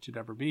battle that should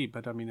ever be,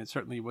 but I mean it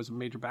certainly was a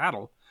major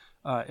battle,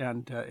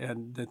 and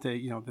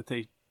that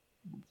they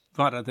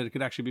thought that it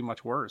could actually be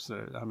much worse.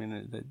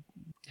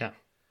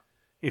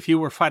 If you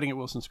were fighting at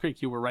Wilson's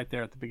Creek, you were right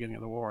there at the beginning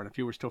of the war. And if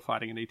you were still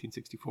fighting in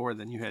 1864,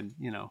 then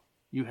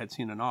you had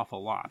seen an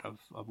awful lot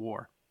of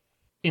war.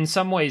 In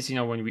some ways,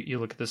 when you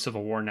look at the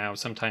Civil War now,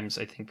 sometimes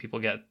I think people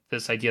get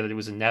this idea that it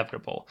was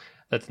inevitable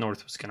that the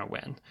North was going to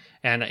win.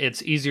 And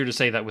it's easier to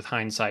say that with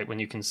hindsight when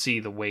you can see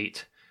the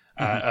weight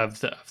of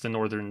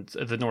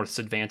the North's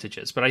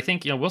advantages. But I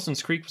think,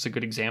 Wilson's Creek was a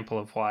good example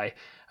of why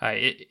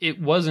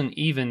it wasn't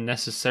even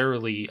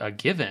necessarily a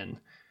given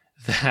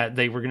that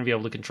they were going to be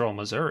able to control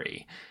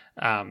Missouri.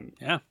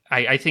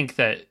 I think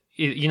that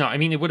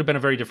it would have been a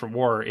very different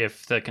war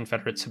if the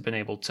Confederates had been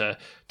able to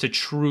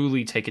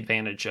truly take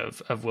advantage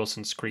of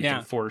Wilson's Creek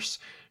and force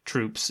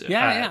troops to the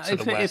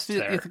west.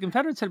 If the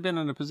Confederates had been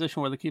in a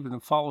position where they could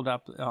have followed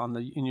up on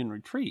the Union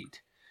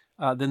retreat,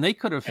 then they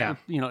could have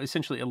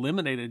essentially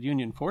eliminated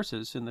Union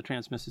forces in the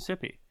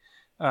Trans-Mississippi.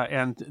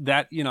 And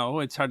that,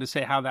 it's hard to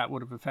say how that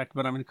would have affected,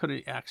 but I mean, it could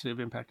actually have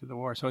impacted the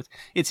war. So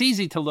it's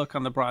easy to look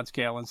on the broad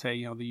scale and say,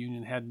 the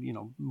Union had,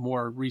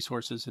 more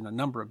resources in a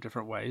number of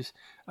different ways.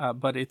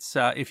 But it's,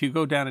 if you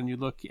go down and you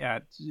look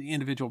at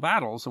individual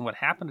battles and what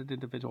happened at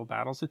individual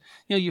battles,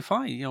 you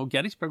find,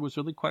 Gettysburg was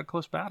really quite a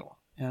close battle.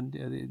 And,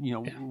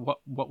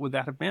 what would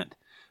that have meant?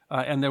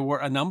 And there were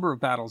a number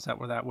of battles that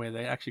were that way.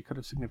 They actually could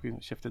have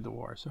significantly shifted the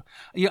war. So,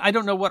 I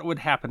don't know what would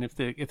happen if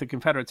the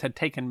Confederates had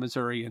taken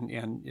Missouri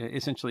and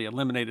essentially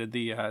eliminated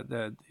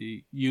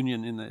the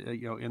Union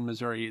in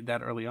Missouri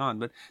that early on.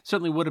 But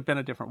certainly would have been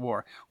a different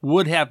war.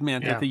 Would have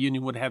meant that the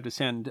Union would have to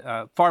send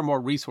far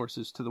more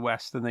resources to the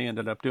West than they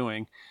ended up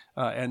doing,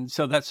 and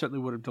so that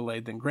certainly would have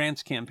delayed then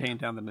Grant's campaign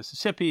down the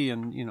Mississippi,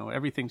 and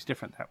everything's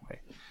different that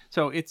way.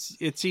 So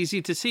it's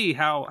easy to see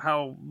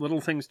how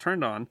little things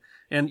turned on.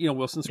 And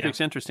Wilson's Creek's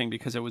interesting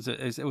because it was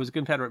a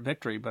Confederate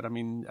victory, but I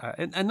mean,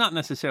 and not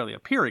necessarily a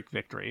Pyrrhic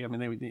victory. I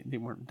mean, they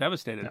weren't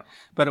devastated,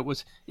 but it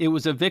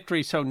was a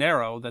victory so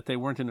narrow that they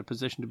weren't in a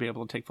position to be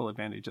able to take full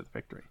advantage of the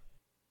victory.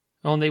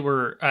 Well, and they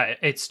were.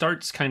 It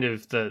starts kind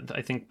of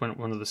I think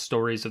one of the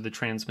stories of the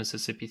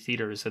Trans-Mississippi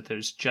Theater is that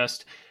there's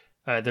just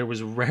there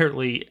was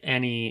rarely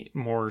any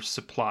more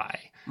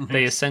supply.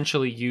 They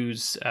essentially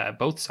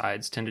both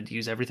sides tended to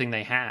use everything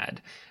they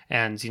had.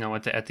 And,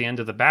 at the end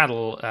of the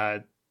battle,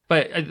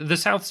 but the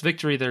South's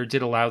victory there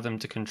did allow them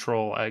to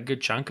control a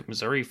good chunk of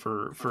Missouri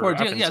for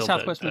until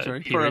Southwest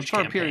Missouri for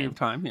a period of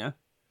time, yeah.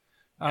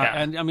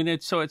 And I mean,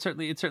 it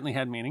certainly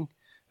had meaning.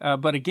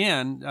 But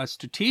again,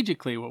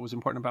 strategically, what was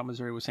important about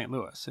Missouri was St.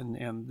 Louis,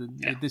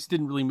 this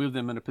didn't really move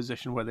them in a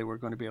position where they were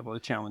going to be able to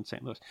challenge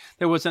St. Louis.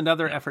 There was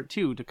another effort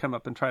too to come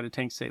up and try to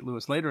take St.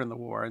 Louis later in the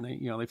war, and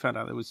they found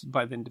out it was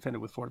by then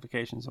defended with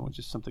fortifications, and was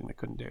just something they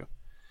couldn't do.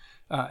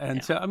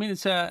 So I mean,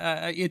 it's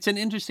an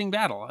interesting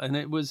battle, and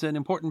it was an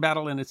important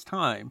battle in its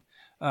time.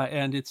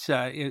 And it's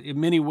in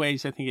many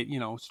ways, I think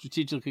it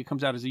strategically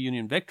comes out as a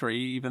Union victory,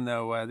 even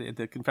though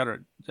the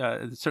Confederate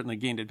certainly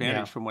gained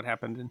advantage from what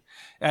happened.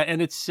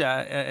 And it's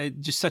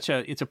just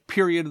it's a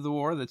period of the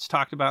war that's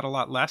talked about a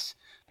lot less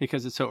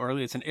because it's so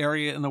early. It's an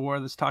area in the war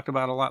that's talked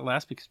about a lot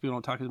less because people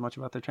don't talk as much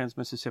about the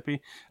Trans-Mississippi.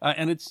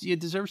 And it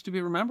deserves to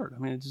be remembered. I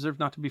mean, it deserves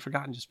not to be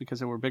forgotten just because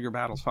there were bigger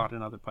battles fought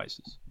in other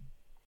places.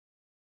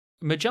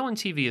 Magellan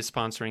TV is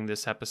sponsoring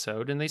this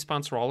episode, and they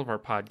sponsor all of our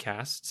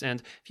podcasts.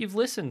 And if you've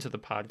listened to the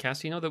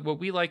podcast, you know that what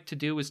we like to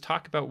do is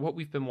talk about what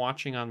we've been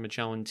watching on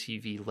Magellan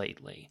TV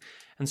lately.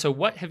 And so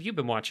what have you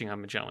been watching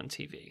on Magellan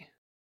TV?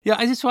 Yeah,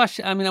 I just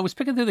watched, I was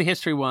picking through the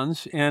history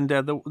ones, and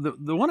the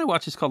one I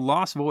watched is called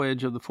Lost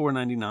Voyage of the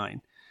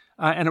 499.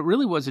 And it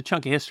really was a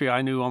chunk of history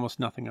I knew almost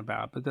nothing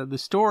about. But the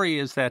story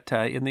is that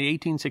in the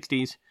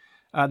 1860s,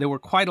 there were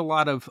quite a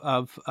lot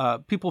of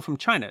people from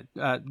China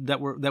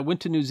that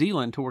went to New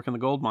Zealand to work in the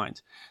gold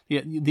mines.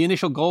 The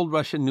initial gold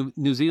rush in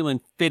New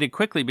Zealand faded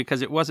quickly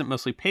because it wasn't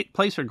mostly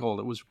placer gold.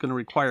 It was going to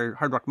require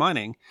hard rock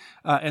mining.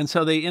 And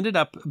so they ended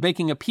up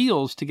making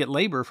appeals to get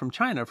labor from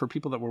China for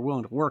people that were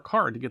willing to work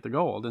hard to get the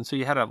gold. And so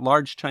you had a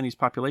large Chinese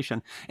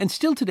population. And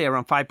still today,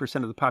 around 5%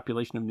 of the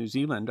population of New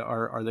Zealand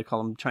are they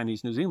call them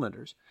Chinese New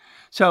Zealanders.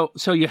 So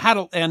you had,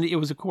 and it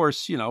was, of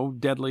course,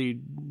 deadly,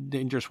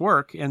 dangerous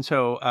work. And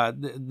so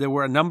there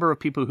were a number of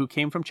people who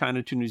came from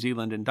China to New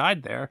Zealand and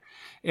died there.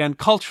 And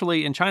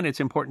culturally in China, it's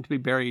important to be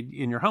buried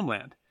in your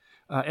homeland.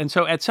 And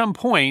so at some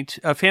point,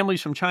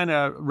 families from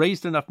China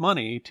raised enough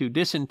money to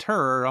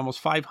disinter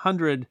almost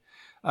 500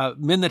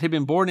 men that had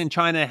been born in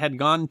China, had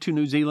gone to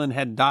New Zealand,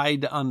 had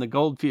died on the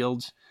gold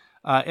fields,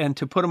 and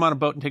to put them on a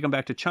boat and take them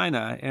back to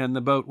China. And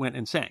the boat went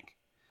and sank.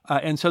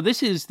 And so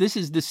this is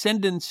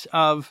descendants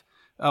of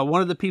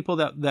one of the people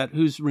that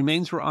whose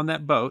remains were on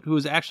that boat, who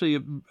was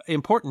actually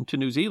important to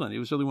New Zealand. He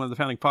was really one of the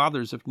founding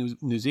fathers of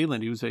New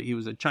Zealand. He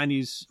was a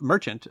Chinese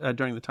merchant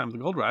during the time of the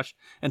gold rush,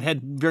 and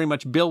had very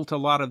much built a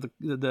lot of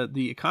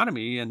the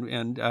economy.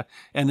 And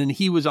then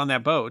he was on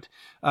that boat,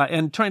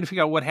 and trying to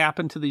figure out what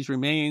happened to these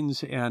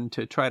remains, and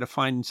to try to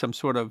find some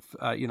sort of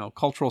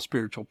cultural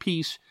spiritual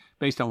peace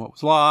based on what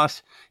was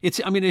lost. You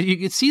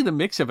could see the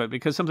mix of it,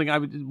 because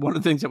one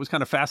of the things that was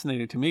kind of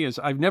fascinating to me is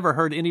I've never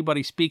heard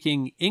anybody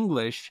speaking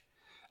English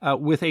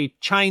with a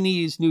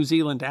Chinese New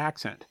Zealand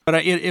accent.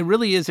 But it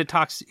really is, it's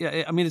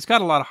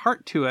got a lot of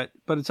heart to it,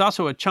 but it's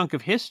also a chunk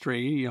of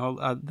history,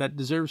 that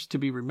deserves to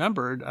be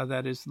remembered,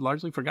 that is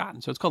largely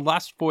forgotten. So it's called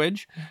Lost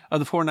Voyage of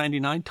the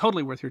 499,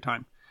 totally worth your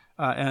time.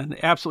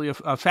 And absolutely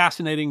a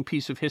fascinating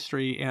piece of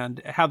history,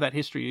 and how that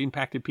history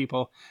impacted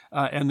people.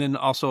 And then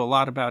also a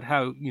lot about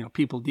how,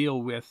 people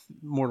deal with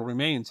mortal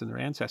remains and their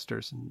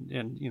ancestors,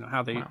 and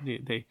how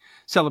they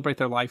celebrate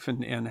their life,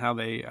 and how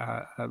they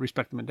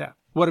respect them in death.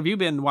 What have you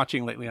been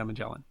watching lately on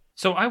Magellan?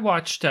 So I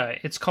watched,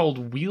 it's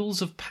called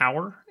Wheels of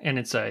Power, and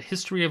it's a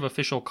history of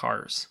official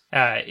cars.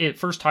 It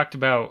first talked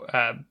about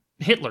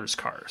Hitler's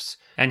cars,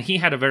 and he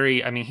had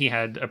he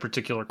had a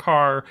particular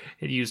car.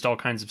 It used all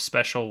kinds of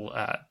special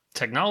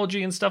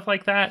technology and stuff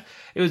like that.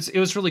 It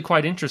was really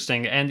quite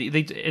interesting.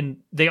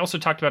 And they also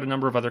talked about a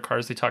number of other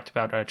cars. They talked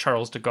about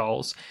Charles de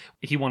Gaulle's.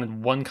 He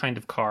wanted one kind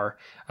of car.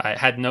 It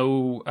had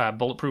no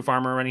bulletproof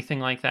armor or anything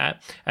like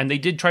that. And they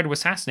did try to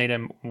assassinate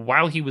him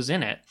while he was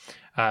in it.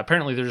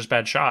 Apparently they're just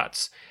bad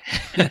shots.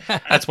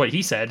 That's what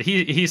he said.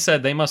 He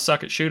said they must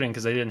suck at shooting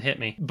because they didn't hit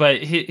me.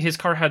 But his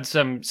car had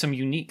some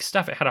unique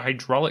stuff. It had a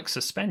hydraulic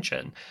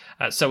suspension,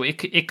 so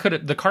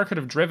the car could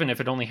have driven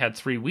if it only had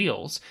 3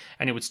 wheels,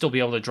 and it would still be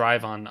able to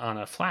drive on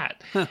a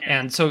flat.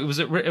 And so it was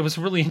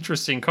a really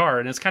interesting car,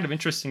 and it's kind of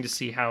interesting to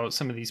see how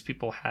some of these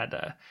people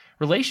had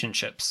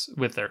relationships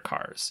with their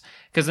cars.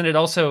 Because then it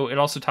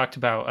also talked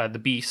about the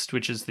Beast,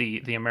 which is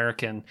the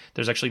American.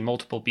 There's actually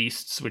multiple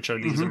Beasts, which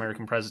are these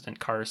American president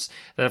cars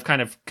that have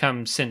kind of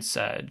come since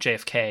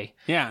JFK.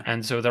 Yeah.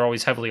 And so they're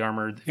always heavily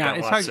armored. Yeah,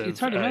 it's hard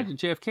to imagine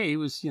JFK. He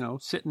was,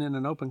 sitting in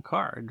an open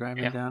car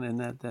driving down, and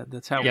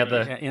that's how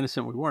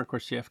innocent we were. Of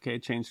course,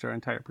 JFK changed our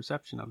entire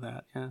perception of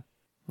that. Yeah.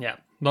 Yeah.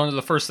 One of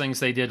the first things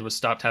they did was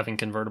stopped having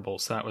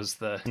convertibles.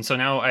 And so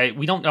now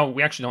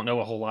we actually don't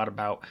know a whole lot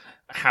about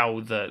how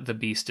the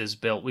Beast is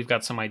built. We've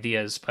got some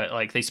ideas, but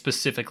like they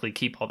specifically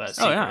keep all that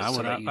secret. Oh yeah, I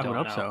would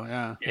hope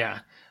so. Yeah.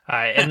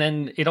 And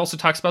then it also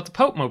talks about the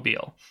Pope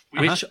Mobile,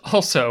 which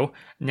also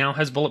now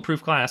has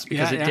bulletproof glass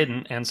because it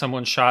didn't, and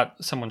someone shot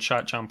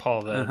John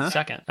Paul II.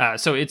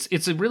 So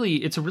it's a really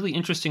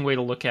interesting way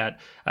to look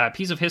at a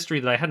piece of history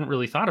that I hadn't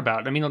really thought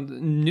about. I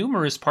mean,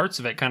 numerous parts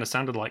of it kind of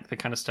sounded like the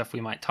kind of stuff we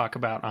might talk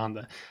about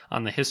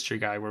on the History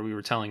Guy, where we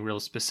were telling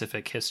real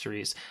specific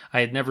histories.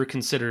 I had never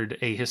considered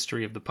a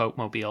history of the Pope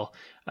Mobile.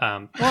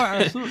 Well,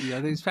 absolutely.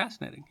 I think it's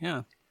fascinating.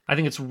 Yeah. I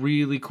think it's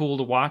really cool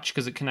to watch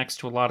because it connects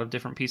to a lot of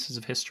different pieces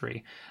of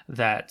history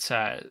that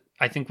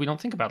I think we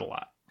don't think about a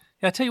lot.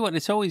 Yeah, I tell you what,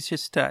 it's always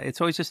just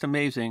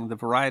amazing the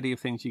variety of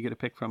things you get to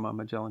pick from on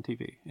Magellan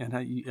TV, and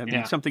how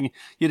something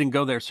you didn't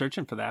go there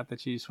searching for that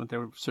you just went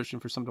there searching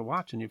for something to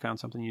watch, and you found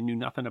something you knew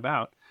nothing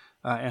about,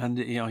 and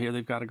here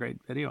they've got a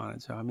great video on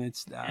it. So I mean,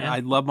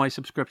 I love my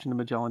subscription to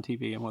Magellan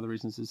TV, and one of the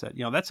reasons is that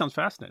that sounds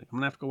fascinating. I'm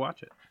gonna have to go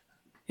watch it.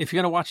 If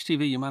you're gonna watch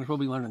TV, you might as well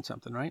be learning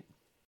something, right?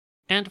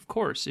 And of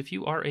course, if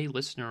you are a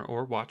listener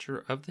or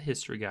watcher of The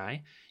History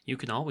Guy, you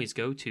can always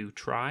go to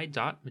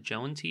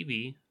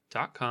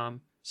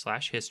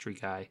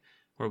try.magellantv.com/historyguy,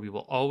 where we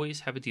will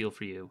always have a deal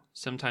for you.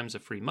 Sometimes a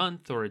free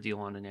month, or a deal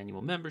on an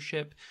annual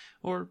membership,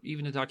 or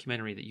even a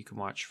documentary that you can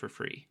watch for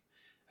free.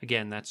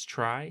 Again, that's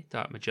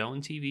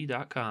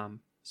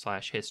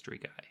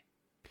try.magellantv.com/historyguy.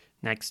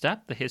 Next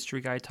up, The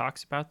History Guy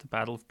talks about the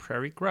Battle of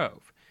Prairie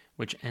Grove,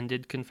 which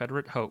ended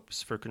Confederate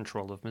hopes for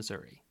control of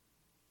Missouri.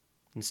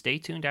 And stay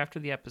tuned after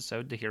the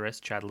episode to hear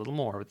us chat a little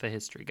more with the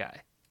History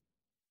Guy.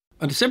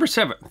 On December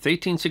 7th,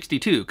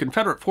 1862,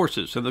 Confederate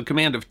forces under the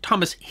command of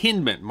Thomas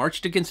Hindman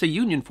marched against a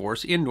Union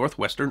force in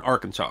northwestern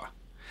Arkansas.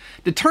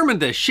 Determined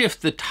to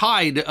shift the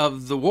tide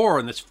of the war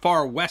in this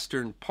far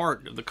western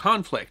part of the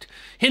conflict,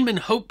 Hindman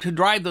hoped to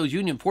drive those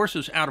Union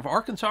forces out of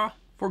Arkansas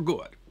for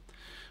good.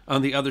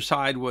 On the other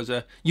side was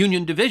a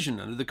Union division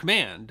under the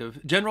command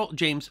of General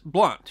James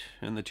Blunt,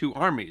 and the two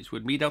armies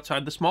would meet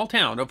outside the small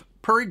town of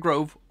Prairie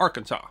Grove,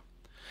 Arkansas.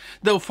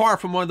 Though far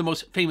from one of the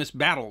most famous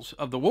battles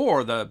of the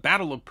war, the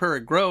Battle of Prairie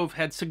Grove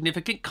had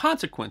significant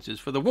consequences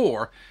for the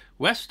war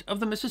west of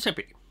the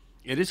Mississippi.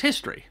 It is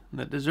history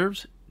that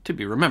deserves to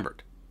be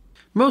remembered.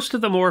 Most of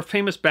the more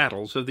famous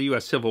battles of the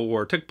U.S. Civil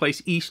War took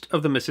place east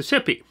of the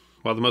Mississippi,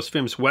 while the most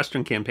famous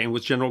Western campaign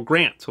was General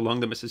Grant's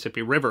along the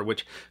Mississippi River,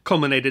 which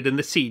culminated in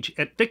the siege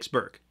at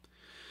Vicksburg.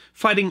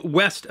 Fighting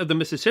west of the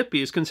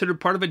Mississippi is considered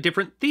part of a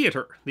different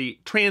theater, the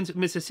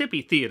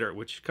Trans-Mississippi Theater,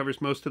 which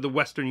covers most of the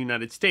western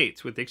United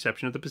States, with the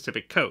exception of the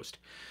Pacific Coast.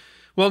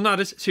 While not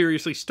as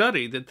seriously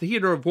studied, the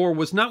theater of war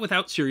was not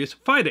without serious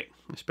fighting,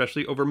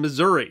 especially over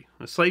Missouri,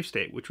 a slave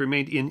state which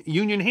remained in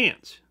Union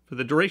hands for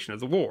the duration of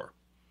the war.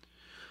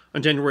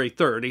 On January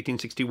 3,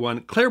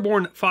 1861,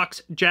 Claiborne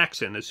Fox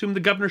Jackson assumed the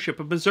governorship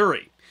of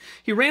Missouri.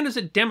 He ran as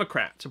a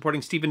Democrat,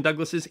 supporting Stephen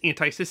Douglas's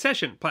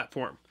anti-secession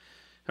platform.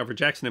 However,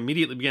 Jackson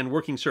immediately began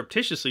working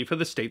surreptitiously for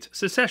the state's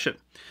secession.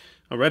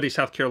 Already,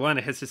 South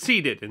Carolina had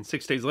seceded, and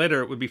 6 days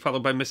later it would be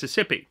followed by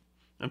Mississippi.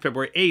 On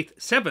February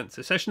 8th, 7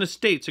 secessionist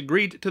states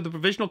agreed to the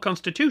Provisional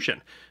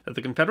Constitution of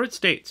the Confederate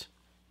States.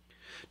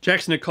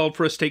 Jackson had called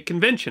for a state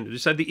convention to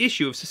decide the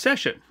issue of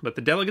secession, but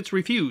the delegates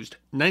refused,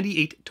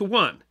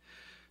 98-1.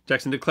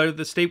 Jackson declared that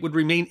the state would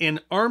remain an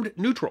armed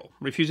neutral,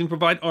 refusing to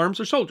provide arms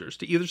or soldiers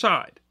to either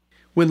side.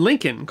 When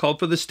Lincoln called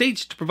for the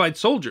states to provide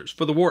soldiers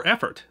for the war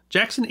effort,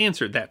 Jackson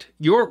answered that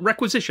your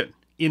requisition,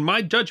 in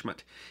my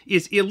judgment,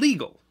 is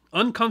illegal,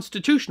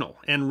 unconstitutional,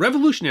 and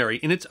revolutionary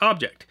in its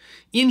object,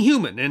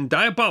 inhuman and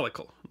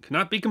diabolical, and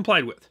cannot be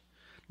complied with.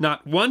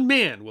 Not one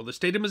man will the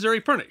state of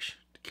Missouri furnish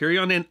to carry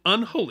on an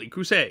unholy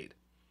crusade.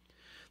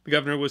 The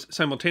governor was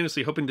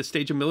simultaneously hoping to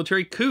stage a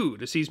military coup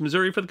to seize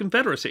Missouri for the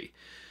Confederacy,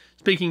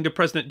 speaking to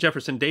President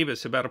Jefferson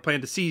Davis about a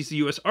plan to seize the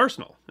U.S.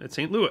 arsenal at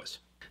St. Louis.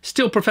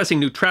 Still professing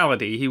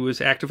neutrality, he was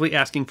actively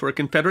asking for a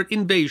Confederate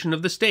invasion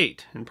of the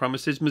state and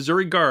promised his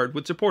Missouri Guard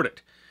would support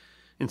it.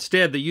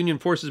 Instead, the Union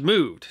forces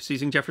moved,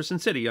 seizing Jefferson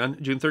City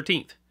on June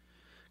 13th.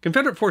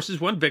 Confederate forces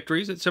won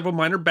victories at several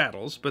minor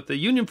battles, but the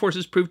Union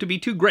forces proved to be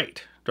too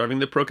great, driving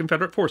the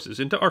pro-Confederate forces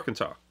into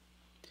Arkansas.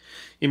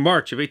 In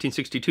March of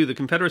 1862, the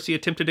Confederacy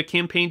attempted a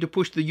campaign to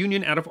push the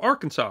Union out of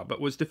Arkansas,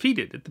 but was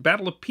defeated at the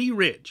Battle of Pea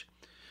Ridge.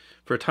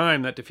 For a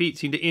time, that defeat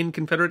seemed to end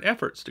Confederate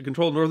efforts to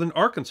control northern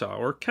Arkansas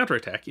or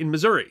counterattack in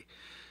Missouri.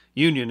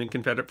 Union and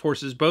Confederate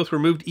forces both were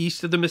moved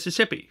east of the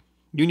Mississippi.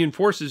 Union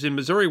forces in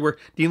Missouri were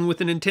dealing with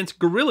an intense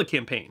guerrilla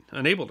campaign,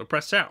 unable to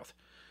press south.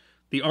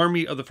 The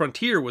Army of the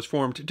Frontier was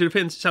formed to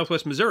defend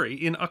southwest Missouri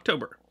in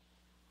October.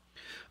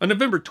 On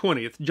November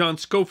 20th, John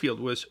Schofield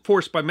was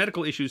forced by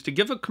medical issues to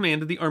give up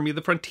command of the Army of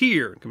the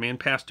Frontier, and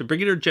command passed to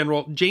Brigadier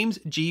General James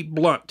G.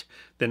 Blunt,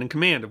 then in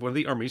command of one of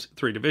the Army's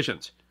 3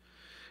 divisions.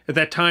 At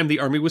that time, the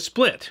Army was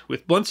split,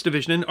 with Blunt's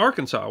division in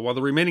Arkansas, while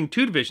the remaining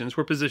 2 divisions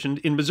were positioned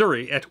in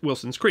Missouri at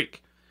Wilson's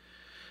Creek.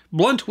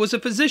 Blunt was a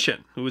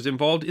physician who was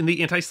involved in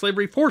the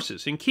anti-slavery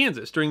forces in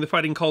Kansas during the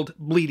fighting called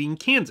Bleeding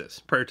Kansas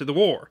prior to the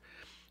war.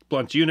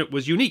 Blunt's unit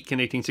was unique in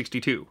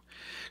 1862.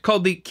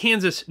 Called the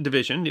Kansas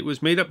Division, it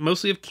was made up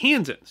mostly of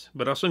Kansans,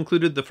 but also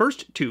included the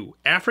first two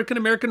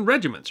African-American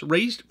regiments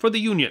raised for the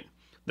Union,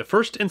 the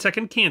 1st and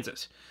 2nd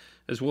Kansas,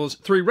 as well as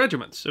 3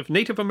 regiments of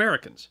Native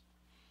Americans.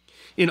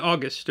 In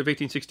August of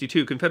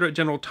 1862, Confederate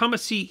General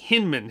Thomas C.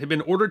 Hinman had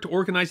been ordered to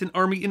organize an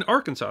army in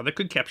Arkansas that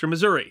could capture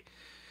Missouri.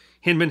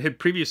 Hinman had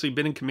previously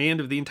been in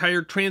command of the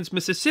entire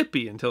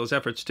Trans-Mississippi until his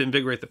efforts to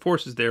invigorate the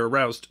forces there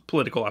aroused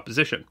political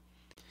opposition.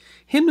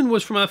 Hinman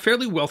was from a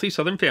fairly wealthy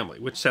Southern family,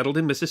 which settled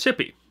in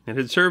Mississippi, and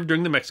had served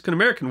during the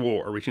Mexican-American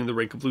War, reaching the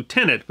rank of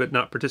lieutenant, but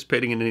not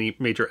participating in any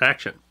major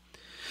action.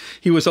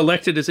 He was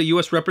elected as a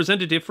U.S.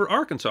 representative for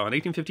Arkansas in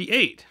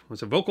 1858,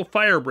 was a vocal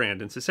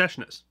firebrand and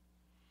secessionist.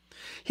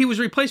 He was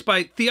replaced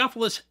by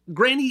Theophilus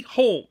 "Granny"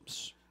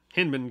 Holmes.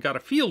 Hinman got a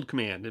field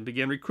command and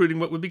began recruiting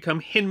what would become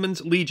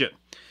Hinman's Legion.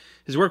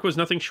 His work was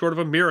nothing short of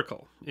a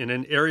miracle. In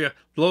an area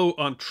low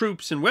on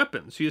troops and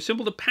weapons, he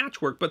assembled a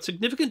patchwork but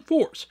significant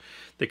force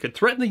that could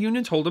threaten the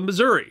Union's hold on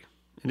Missouri,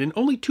 and in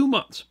only 2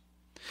 months.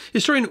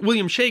 Historian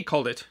William Shea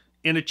called it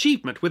an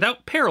achievement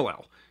without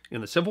parallel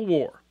in the Civil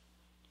War.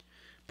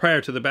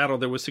 Prior to the battle,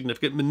 there was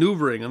significant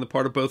maneuvering on the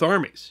part of both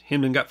armies.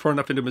 Hinman got far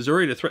enough into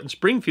Missouri to threaten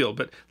Springfield,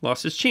 but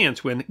lost his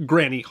chance when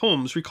Granny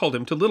Holmes recalled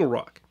him to Little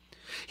Rock.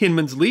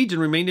 Hinman's Legion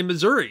remained in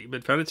Missouri,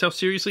 but found itself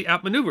seriously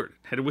outmaneuvered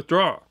and had to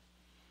withdraw.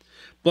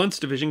 Blunt's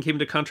division came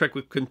into contact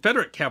with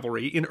Confederate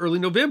cavalry in early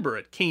November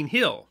at Cane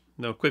Hill.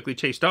 Though quickly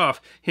chased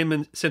off,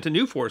 Hinman sent a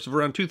new force of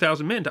around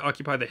 2,000 men to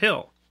occupy the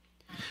hill.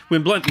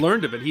 When Blunt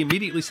learned of it, he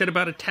immediately set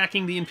about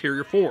attacking the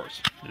inferior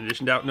force. In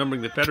addition to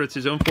outnumbering the Confederates,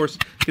 his own force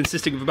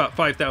consisting of about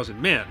 5,000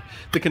 men,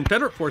 the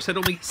Confederate force had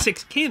only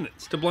 6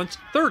 cannons to Blunt's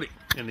 30,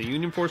 and the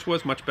Union force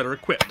was much better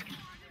equipped.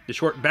 The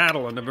short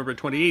battle on November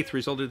 28th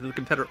resulted in the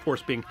Confederate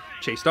force being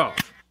chased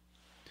off.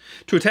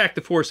 To attack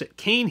the force at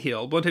Cane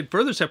Hill, Blunt had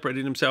further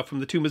separated himself from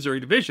the 2 Missouri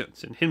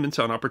divisions, and Hinman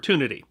saw an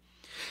opportunity.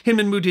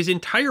 Hinman moved his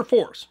entire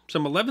force,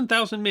 some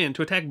 11,000 men,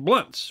 to attack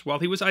Blunt's while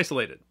he was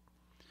isolated.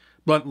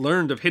 Blunt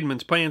learned of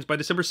Hinman's plans by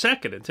December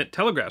 2nd and sent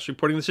telegraphs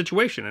reporting the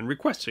situation and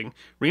requesting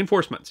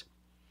reinforcements.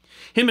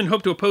 Hinman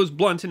hoped to oppose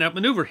Blunt and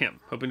outmaneuver him,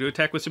 hoping to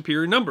attack with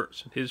superior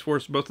numbers, his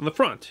force both on the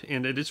front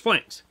and at his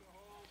flanks.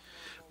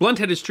 Blunt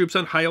had his troops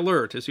on high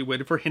alert as he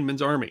waited for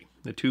Hinman's army.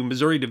 The 2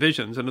 Missouri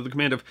divisions, under the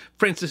command of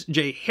Francis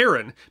J.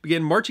 Herron,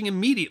 began marching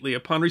immediately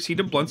upon receipt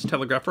of Blunt's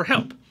telegraph for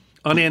help,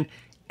 on an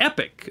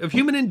epic of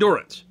human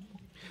endurance.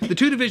 The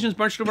 2 divisions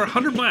marched over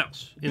 100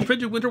 miles in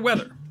frigid winter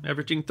weather,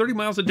 averaging 30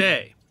 miles a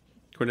day.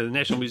 According to the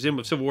National Museum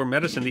of Civil War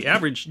Medicine, the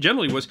average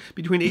generally was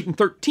between 8 and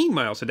 13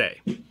 miles a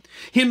day.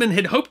 Hinman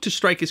had hoped to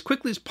strike as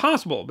quickly as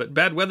possible, but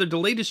bad weather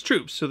delayed his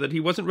troops so that he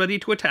wasn't ready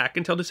to attack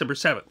until December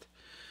 7th.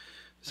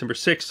 December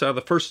 6th saw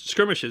the first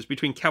skirmishes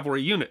between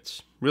cavalry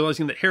units.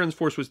 Realizing that Herron's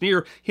force was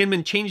near,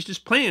 Hinman changed his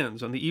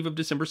plans on the eve of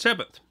December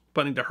 7th,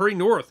 planning to hurry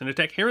north and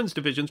attack Herron's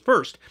divisions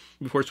first,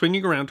 before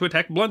swinging around to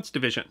attack Blunt's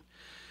division.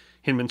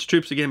 Hinman's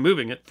troops began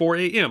moving at 4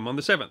 a.m. on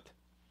the 7th.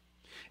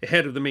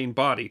 Ahead of the main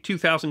body,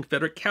 2,000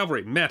 Confederate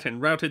cavalry met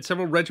and routed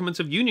several regiments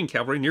of Union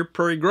cavalry near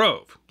Prairie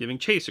Grove, giving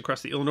chase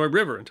across the Illinois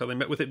River until they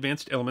met with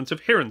advanced elements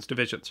of Herron's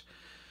divisions.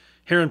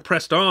 Herron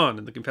pressed on,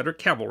 and the Confederate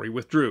cavalry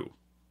withdrew.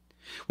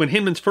 When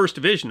Hinman's 1st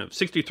Division of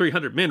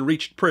 6,300 men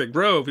reached Prairie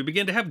Grove, he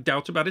began to have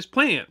doubts about his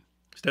plan.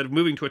 Instead of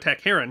moving to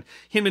attack Herron,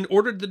 Hinman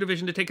ordered the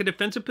division to take a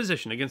defensive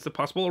position against the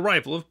possible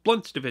arrival of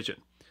Blunt's division.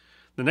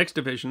 The next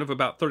division of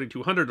about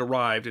 3,200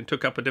 arrived and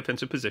took up a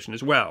defensive position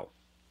as well.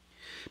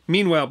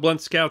 Meanwhile,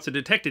 Blunt's scouts had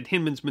detected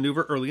Hinman's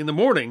maneuver early in the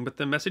morning, but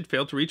the message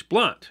failed to reach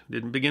Blunt, who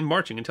didn't begin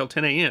marching until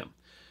 10 a.m.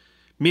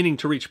 Meaning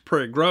to reach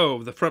Prairie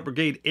Grove, the front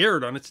brigade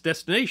erred on its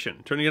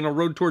destination, turning on a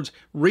road towards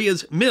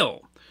Rhea's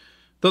Mill.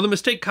 Though the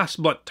mistake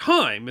cost Blunt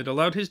time, it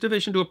allowed his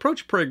division to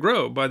approach Prairie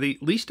Grove by the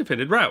least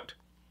defended route.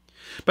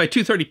 By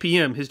 2:30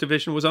 p.m., his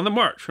division was on the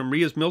march from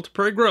Rhea's Mill to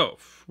Prairie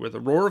Grove, where the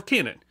roar of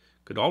cannon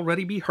could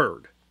already be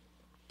heard.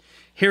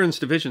 Herron's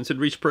divisions had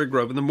reached Prairie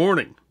Grove in the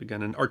morning,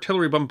 begun an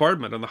artillery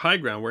bombardment on the high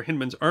ground where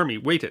Hinman's army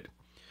waited.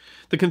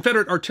 The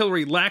Confederate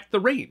artillery lacked the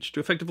range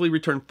to effectively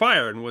return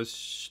fire and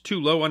was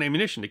too low on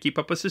ammunition to keep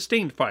up a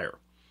sustained fire.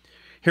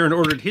 Herron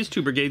ordered his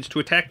 2 brigades to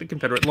attack the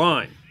Confederate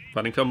line.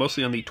 Fighting fell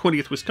mostly on the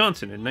 20th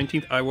Wisconsin and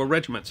 19th Iowa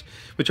regiments,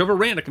 which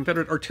overran a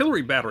Confederate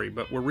artillery battery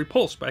but were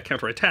repulsed by a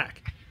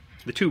counterattack.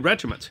 The 2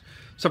 regiments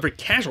suffered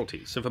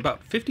casualties of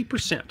about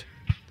 50%.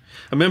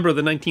 A member of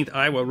the 19th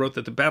Iowa wrote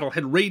that the battle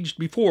had raged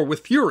before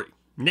with fury.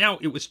 Now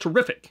it was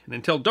terrific, and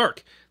until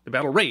dark, the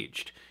battle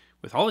raged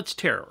with all its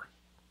terror.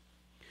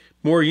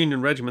 More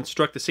Union regiments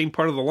struck the same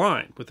part of the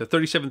line, with the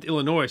 37th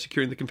Illinois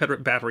securing the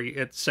Confederate battery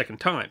at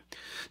second time.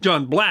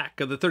 John Black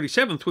of the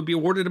 37th would be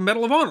awarded a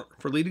Medal of Honor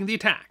for leading the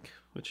attack,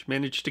 which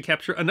managed to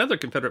capture another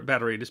Confederate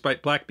battery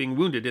despite Black being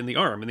wounded in the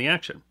arm in the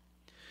action.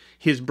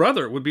 His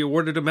brother would be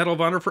awarded a Medal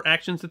of Honor for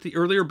actions at the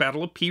earlier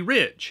Battle of Pea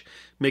Ridge,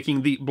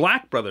 making the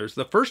Black brothers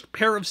the first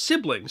pair of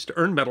siblings to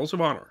earn Medals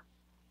of Honor.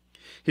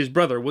 His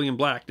brother, William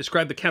Black,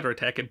 described the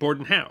counterattack at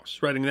Borden House,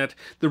 writing that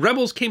the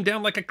rebels came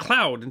down like a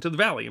cloud into the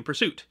valley in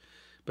pursuit,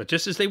 but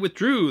just as they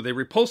withdrew, they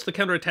repulsed the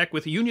counterattack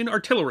with Union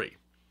artillery.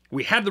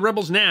 We had the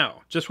rebels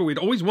now, just where we'd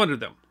always wanted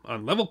them,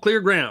 on level,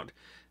 clear ground,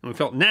 and we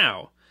felt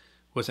now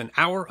was an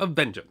hour of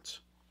vengeance.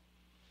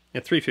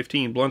 At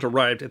 3:15, Blunt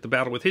arrived at the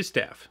battle with his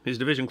staff, his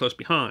division close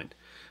behind.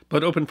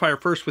 Blunt opened fire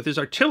first with his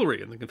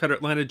artillery, and the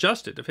Confederate line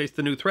adjusted to face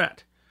the new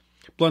threat.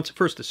 Blunt's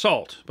first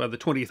assault by the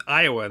 20th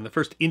Iowa and the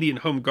 1st Indian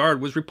Home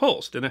Guard was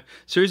repulsed, and a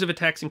series of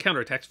attacks and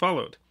counterattacks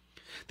followed.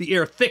 The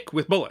air thick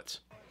with bullets.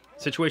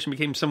 The situation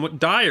became somewhat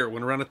dire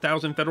when around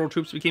 1,000 Federal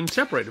troops became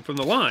separated from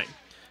the line.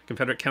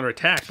 Confederate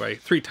counterattack by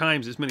 3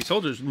 times as many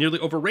soldiers nearly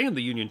overran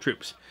the Union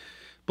troops.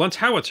 Blunt's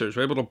howitzers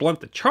were able to blunt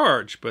the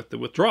charge, but the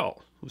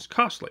withdrawal was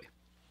costly.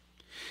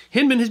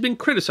 Hindman has been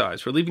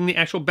criticized for leaving the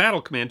actual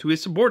battle command to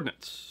his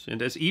subordinates,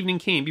 and as evening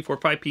came before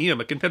 5 p.m.,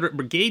 a Confederate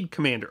brigade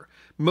commander,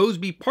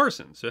 Mosby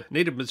Parsons, a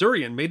native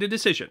Missourian, made a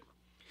decision.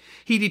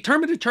 He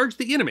determined to charge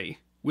the enemy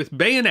with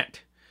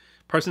bayonet.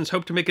 Parsons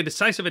hoped to make a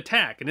decisive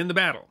attack and end the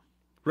battle.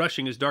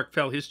 Rushing as dark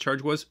fell, his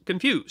charge was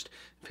confused,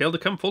 failed to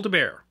come full to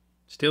bear.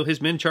 Still,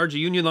 his men charged the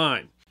Union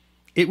line.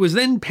 It was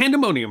then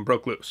pandemonium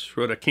broke loose,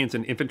 wrote a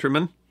Kansas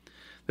infantryman.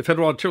 The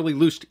Federal artillery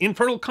loosed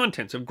infernal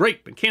contents of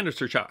grape and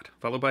canister shot,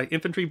 followed by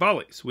infantry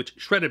volleys, which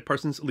shredded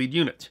Parsons' lead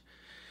units.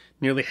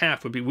 Nearly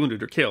half would be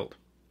wounded or killed.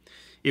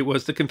 It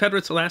was the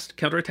Confederates' last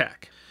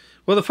counterattack.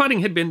 While the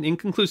fighting had been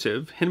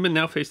inconclusive, Hindman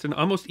now faced an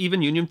almost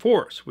even Union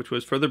force, which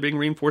was further being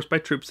reinforced by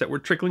troops that were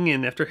trickling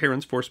in after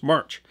Herron's forced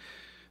march.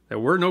 There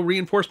were no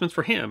reinforcements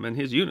for him, and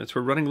his units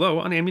were running low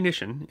on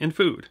ammunition and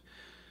food.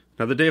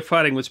 Another day of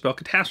fighting would spell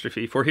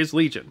catastrophe for his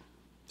legion.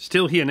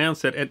 Still, he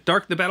announced that at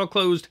dark the battle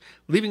closed,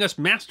 leaving us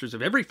masters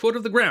of every foot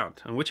of the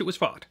ground on which it was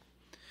fought.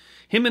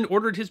 Hindman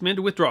ordered his men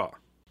to withdraw.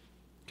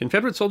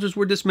 Confederate soldiers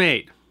were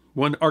dismayed.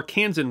 One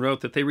Arkansan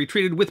wrote that they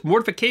retreated with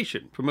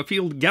mortification from a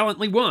field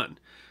gallantly won.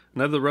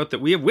 Another wrote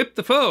that we have whipped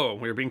the foe,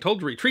 and we are being told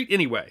to retreat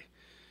anyway.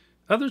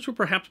 Others were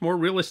perhaps more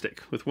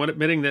realistic, with one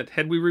admitting that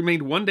had we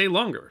remained 1 day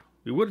longer,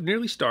 we would have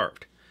nearly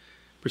starved.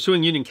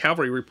 Pursuing Union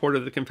cavalry reported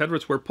that the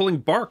Confederates were pulling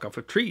bark off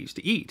of trees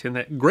to eat, and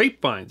that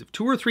grapevines of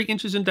 2 or 3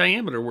 inches in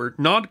diameter were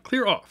gnawed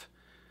clear off.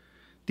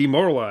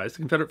 Demoralized, the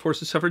Confederate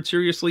forces suffered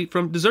seriously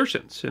from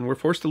desertions, and were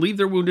forced to leave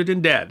their wounded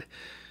and dead.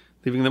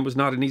 Leaving them was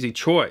not an easy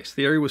choice.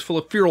 The area was full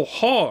of feral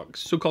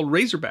hogs, so-called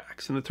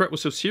razorbacks, and the threat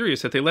was so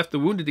serious that they left the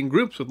wounded in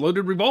groups with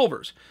loaded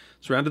revolvers,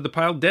 surrounded the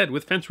piled dead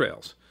with fence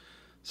rails.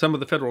 Some of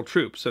the Federal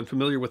troops,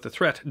 unfamiliar with the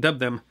threat, dubbed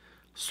them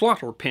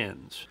slaughter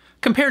pens.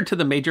 Compared to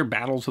the major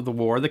battles of the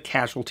war, the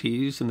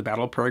casualties in the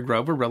Battle of Prairie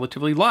Grove were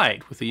relatively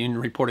light, with the Union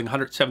reporting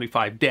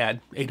 175 dead,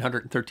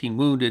 813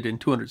 wounded,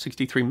 and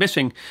 263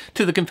 missing,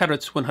 to the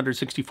Confederates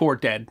 164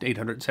 dead,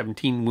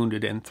 817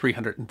 wounded, and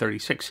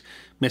 336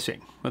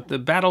 missing. But the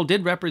battle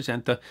did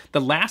represent the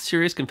last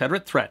serious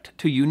Confederate threat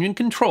to Union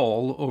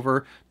control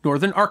over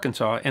northern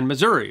Arkansas and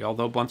Missouri,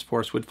 although Blunt's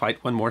force would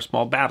fight one more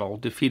small battle,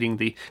 defeating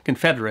the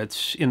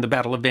Confederates in the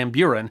Battle of Van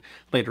Buren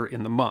later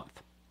in the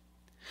month.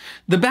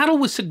 The battle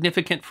was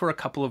significant for a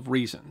couple of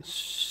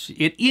reasons.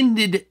 It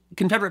ended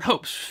Confederate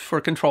hopes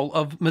for control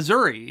of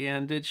Missouri,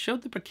 and it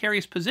showed the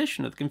precarious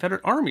position of the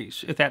Confederate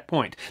armies at that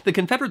point. The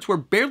Confederates were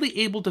barely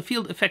able to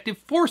field effective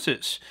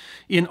forces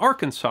in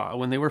Arkansas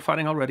when they were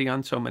fighting already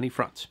on so many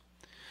fronts.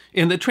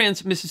 And the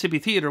Trans-Mississippi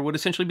Theater would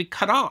essentially be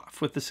cut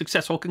off with the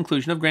successful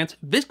conclusion of Grant's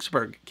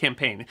Vicksburg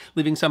campaign,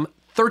 leaving some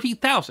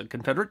 30,000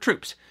 Confederate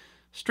troops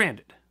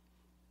stranded.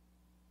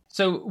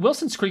 So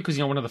Wilson's Creek was,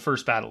 one of the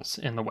first battles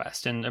in the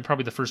West, and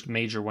probably the first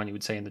major one you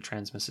would say in the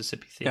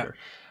Trans-Mississippi Theater.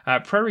 Yeah.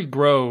 Prairie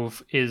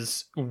Grove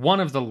is one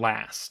of the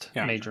last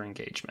major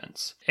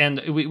engagements, and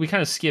we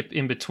kind of skip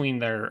in between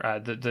there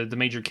the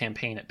major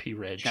campaign at Pea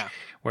Ridge,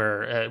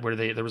 where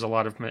there was a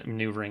lot of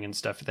maneuvering and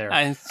stuff there.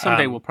 And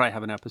someday we'll probably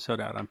have an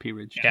episode out on Pea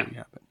Ridge too.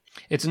 Yeah, but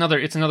it's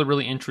another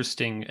really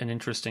interesting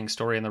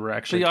story, and there were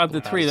actually of the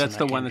 3, that's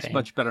the one that's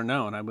much better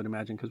known, I would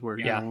imagine, because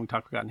when we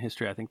talk about in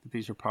history, I think that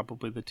these are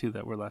probably the 2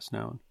 that were less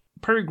known.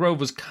 Prairie Grove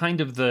was kind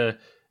of the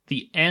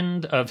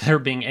end of there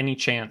being any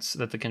chance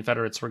that the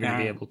Confederates were going to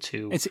be able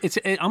to. It's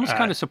almost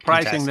kind of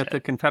surprising that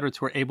the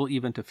Confederates were able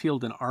even to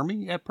field an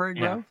army at Prairie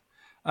Grove.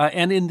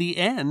 And in the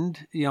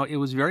end, it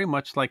was very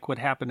much like what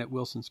happened at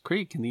Wilson's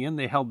Creek. In the end,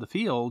 they held the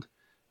field,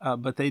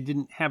 but they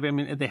didn't have.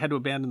 They had to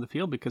abandon the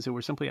field because they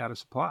were simply out of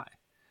supply.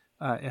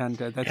 And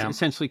that's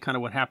essentially kind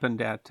of what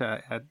happened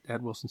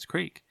at Wilson's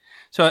Creek.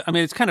 So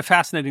it's kind of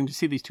fascinating to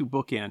see these 2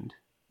 bookend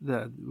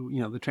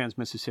the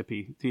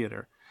Trans-Mississippi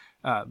Theater.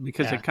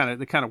 Because they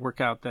kind of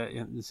work out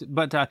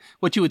but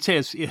what you would say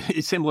is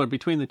similar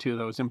between the 2,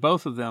 though, is in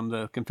both of them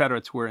the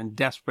Confederates were in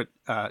desperate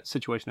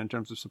situation in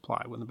terms of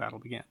supply when the battle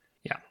began.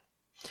 Yeah,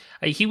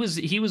 he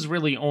was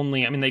really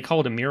only. They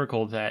call it a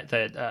miracle that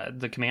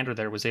the commander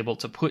there was able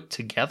to put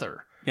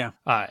together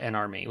an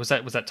army. Was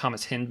that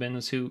Thomas Hindman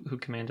is who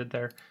commanded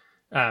there?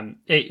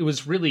 It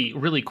was really,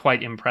 really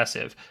quite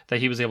impressive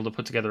that he was able to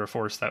put together a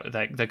force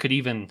that could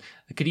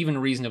even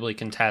reasonably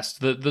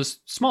contest the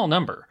small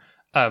number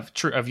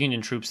of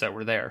Union troops that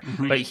were there.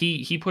 Mm-hmm. But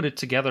he put it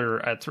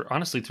together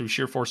honestly through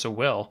sheer force of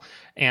will,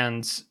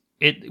 and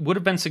it would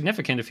have been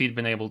significant if he'd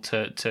been able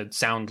to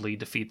soundly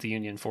defeat the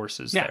Union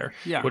forces there.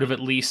 Yeah. Would have at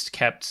least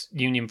kept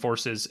Union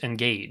forces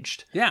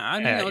engaged. Yeah, I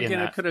mean, again,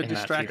 it could have in that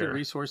distracted theater.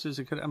 resources.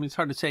 It could. I mean, it's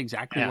hard to say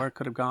exactly where it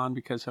could have gone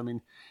because, I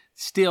mean,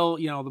 still,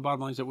 the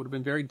bottom line is it would have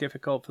been very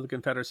difficult for the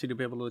Confederacy to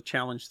be able to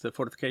challenge the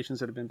fortifications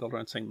that had been built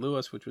around St.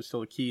 Louis, which was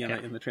still a key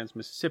in the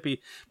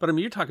Trans-Mississippi. But I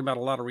mean, you're talking about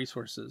a lot of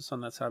resources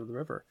on that side of the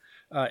river,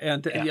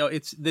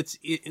 there's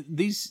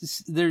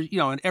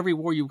in every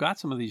war you've got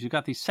some of these. You've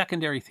got these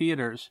secondary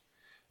theaters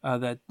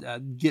that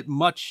get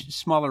much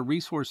smaller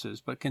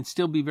resources, but can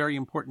still be very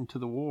important to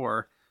the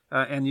war.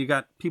 And you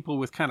got people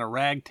with kind of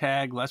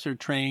ragtag, lesser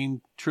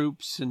trained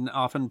troops, and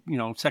often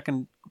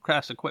second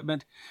class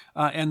equipment,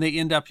 and they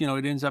end up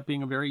it ends up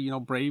being a very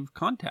brave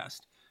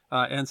contest.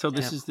 And so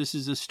this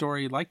is a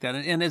story like that.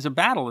 And as a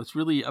battle, it's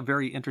really a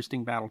very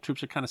interesting battle.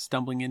 Troops are kind of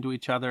stumbling into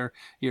each other.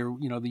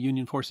 The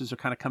Union forces are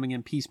kind of coming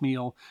in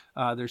piecemeal.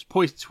 There's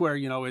points where,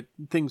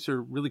 things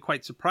are really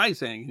quite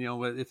surprising.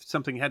 If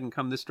something hadn't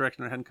come this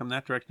direction or hadn't come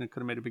that direction, it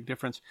could have made a big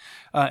difference.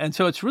 And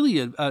so it's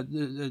really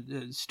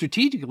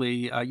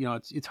strategically,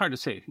 it's hard to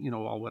say,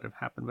 all what have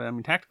happened. But I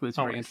mean, tactically, it's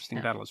a very interesting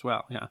battle as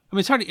well. Yeah. I mean,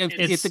 it's hard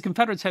if the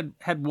Confederates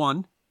had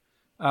won,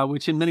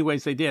 which in many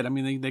ways they did. I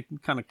mean, they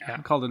kind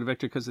of called it a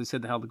victory because they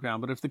said they held the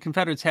ground. But if the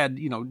Confederates had,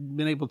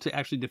 been able to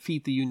actually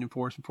defeat the Union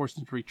force and force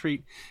them to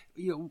retreat,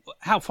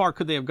 how far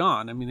could they have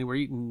gone? I mean,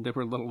 they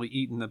were literally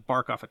eating the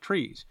bark off of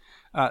trees.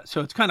 So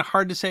it's kind of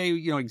hard to say,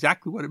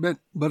 exactly what it meant.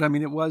 But I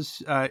mean,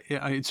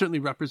 it certainly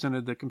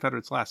represented the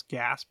Confederates' last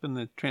gasp in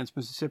the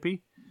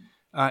Trans-Mississippi.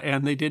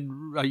 And they did,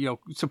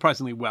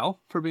 surprisingly well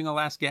for being a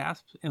last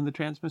gasp in the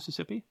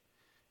Trans-Mississippi.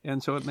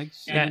 And so it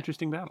makes an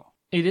interesting battle.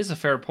 It is a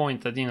fair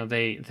point that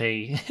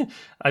they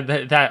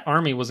that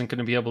army wasn't going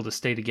to be able to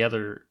stay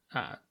together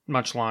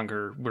much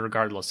longer,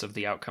 regardless of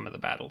the outcome of the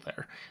battle.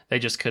 They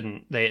just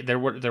couldn't. There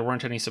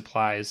weren't any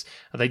supplies.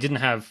 They didn't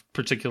have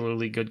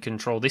particularly good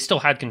control. They still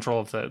had control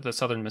of the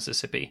southern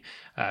Mississippi,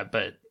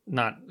 but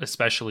not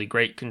especially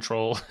great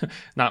control.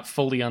 Not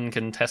fully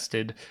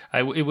uncontested.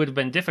 It would have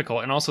been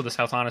difficult, and also the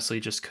South honestly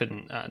just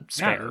couldn't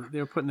spare. Yeah, they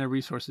were putting their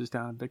resources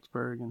down in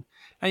Vicksburg, and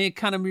it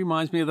kind of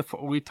reminds me of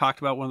we talked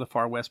about one of the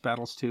Far West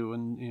battles too,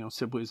 and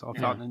Sibley's all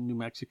fought in New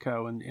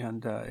Mexico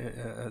and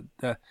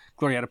the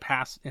Glorieta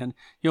Pass, and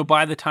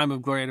by the time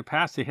of Glorieta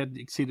Pass, they had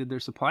exceeded their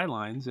supply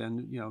lines,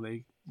 and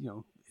they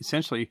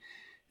essentially.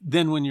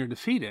 Then when you're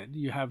defeated,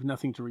 you have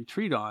nothing to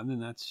retreat on,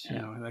 and that's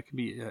that can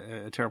be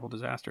a terrible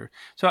disaster.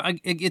 So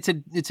it's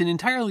an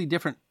entirely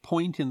different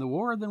point in the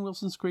war than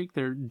Wilson's Creek.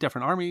 They're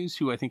different armies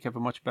who I think have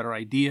a much better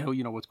idea,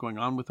 what's going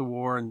on with the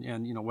war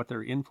and what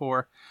they're in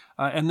for,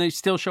 and they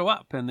still show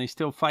up and they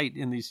still fight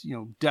in these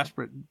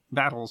desperate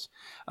battles,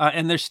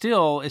 and they're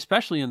still,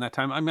 especially in that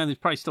time. I mean, it's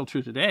probably still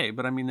true today,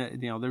 but I mean,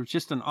 there's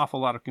just an awful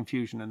lot of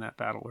confusion in that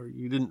battle where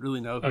you didn't really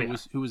know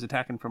who was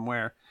attacking from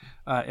where,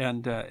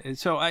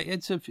 so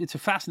it's a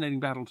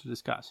fascinating battle to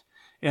discuss,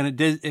 and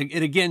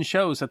it again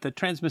shows that the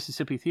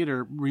Trans-Mississippi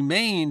Theater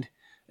remained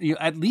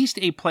at least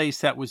a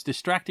place that was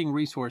distracting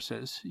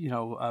resources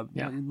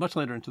much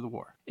later into the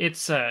war.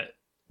 It's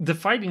the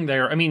fighting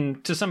there, I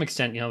mean, to some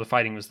extent, the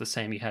fighting was the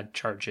same. You had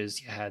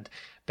charges, you had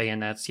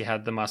bayonets, you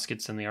had the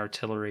muskets and the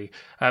artillery,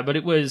 but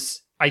it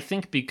was, I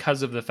think,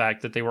 because of the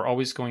fact that they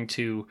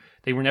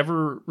were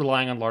never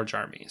relying on large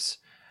armies.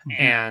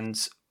 And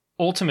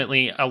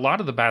ultimately, a lot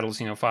of the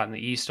battles, fought in the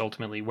East,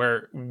 ultimately,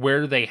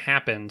 where they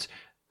happened,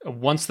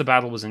 once the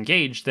battle was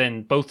engaged,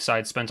 then both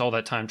sides spent all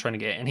that time trying to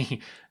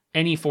get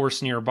any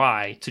force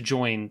nearby to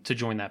join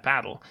that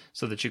battle,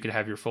 so that you could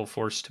have your full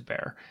force to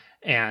bear.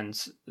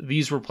 And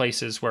these were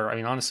places where, I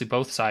mean, honestly,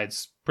 both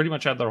sides pretty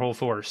much had their whole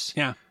force.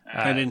 Yeah,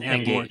 they didn't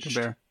have more to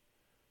bear.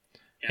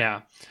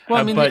 Yeah.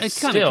 Well, I mean, it's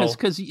kind of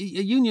because the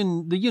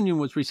Union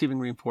was receiving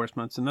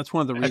reinforcements, and that's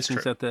one of the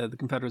reasons that the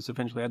Confederates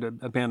eventually had to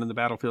abandon the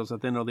battlefields,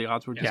 that they know the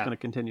odds were just going to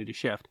continue to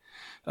shift.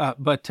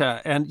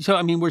 And so,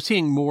 I mean, we're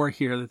seeing more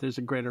here, that there's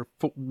a greater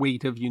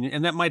weight of Union,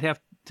 and that might have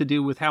to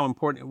do with how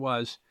important it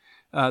was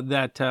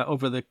that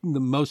over the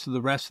most of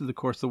the rest of the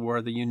course of the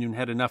war, the Union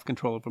had enough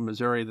control over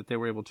Missouri that they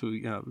were able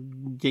to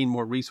gain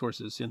more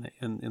resources in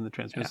the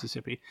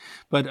Trans-Mississippi.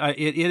 But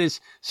it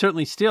is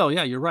certainly still,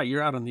 you're right.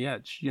 You're out on the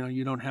edge.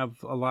 You don't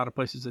have a lot of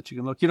places that you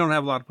can look. You don't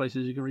have a lot of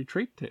places you can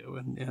retreat to,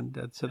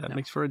 and so that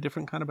makes for a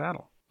different kind of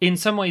battle. In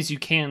some ways, you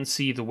can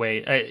see the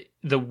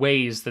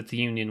ways that the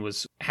Union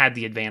had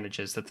the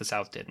advantages that the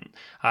South didn't.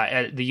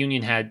 The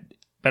Union had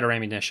better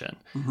ammunition.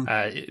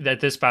 At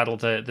this battle,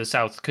 the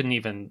South couldn't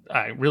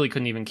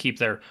even keep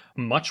their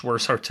much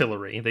worse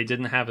artillery. They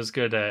didn't have as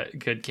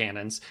good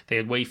cannons. They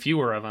had way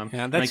fewer of them.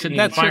 Yeah, they couldn't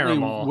even fire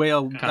them all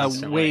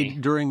way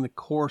during the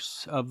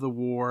course of the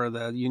war.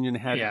 The Union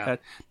had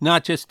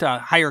not just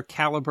higher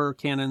caliber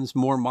cannons,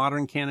 more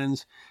modern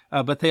cannons,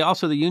 But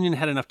the Union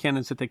had enough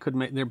cannons that they could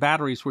make, their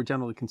batteries were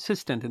generally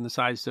consistent in the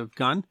size of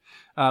gun,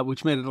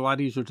 which made it a lot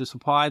easier to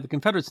supply. The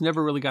Confederates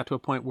never really got to a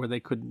point where they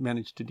could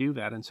manage to do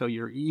that. And so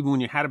even when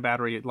you had a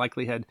battery, it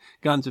likely had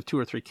guns of 2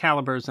 or 3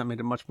 calibers. That made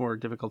it much more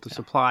difficult to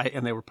supply.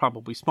 And they were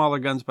probably smaller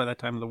guns by that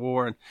time of the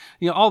war. And,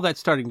 all that's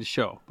starting to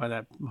show by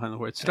that time of the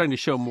war. It's starting to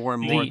show more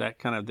and more that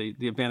kind of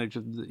the advantage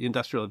of the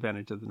industrial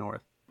advantage of the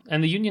North.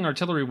 And the Union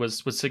artillery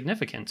was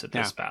significant at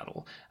this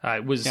battle.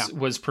 It was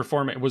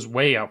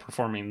way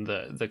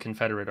outperforming the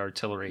Confederate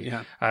artillery.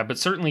 Yeah. But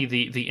certainly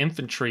the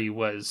infantry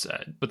was,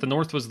 but the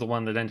North was the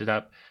one that ended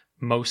up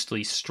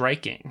mostly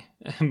striking,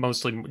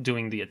 mostly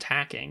doing the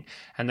attacking.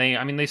 And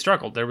they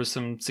struggled. There was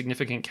some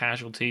significant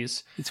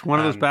casualties. It's one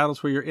of those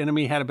battles where your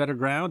enemy had a better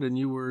ground and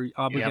you were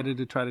obligated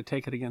to try to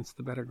take it against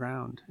the better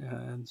ground.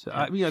 And so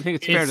I think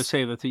it's fair to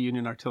say that the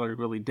Union artillery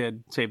really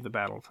did save the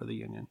battle for the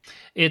Union.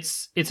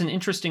 It's an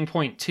interesting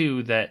point,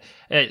 too, that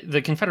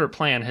the Confederate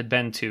plan had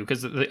been to,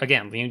 because,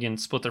 again, the Union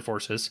split their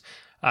forces,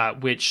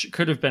 which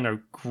could have been a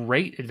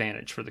great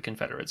advantage for the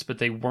Confederates, but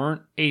they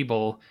weren't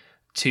able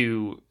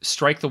to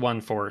strike the one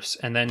force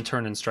and then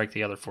turn and strike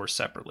the other force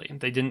separately.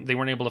 They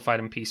weren't able to fight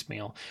them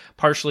piecemeal.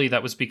 Partially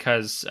that was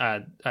because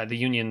the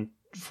Union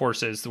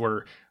forces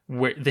were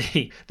where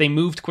they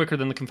moved quicker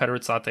than the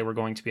Confederates thought they were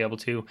going to be able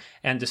to,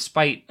 and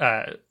despite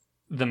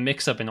the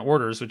mix-up in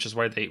orders, which is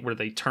where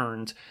they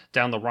turned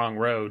down the wrong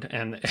road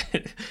and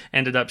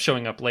ended up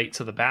showing up late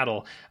to the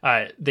battle,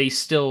 they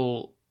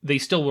still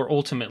were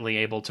ultimately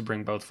able to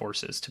bring both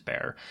forces to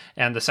bear.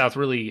 And the South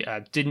really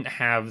didn't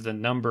have the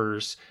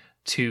numbers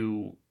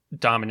to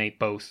dominate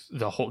both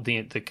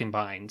the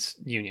combined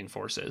Union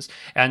forces.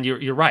 And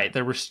you're right,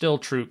 there were still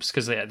troops,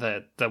 because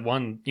the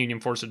one Union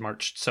force had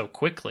marched so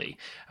quickly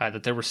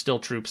that there were still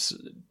troops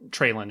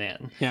trailing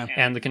in. Yeah.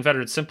 And the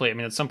Confederates simply,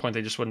 at some point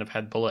they just wouldn't have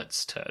had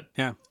bullets to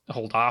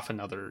hold off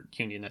another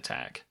Union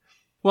attack.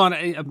 Well,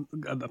 and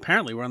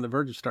apparently we're on the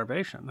verge of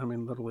starvation.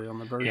 Literally on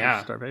the verge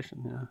of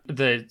starvation.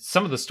 Yeah.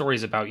 Some of the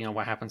stories about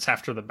what happens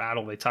after the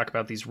battle, they talk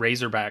about these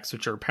Razorbacks,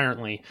 which are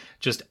apparently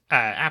just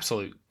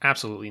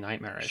absolutely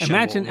nightmarish.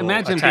 Imagine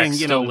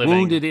being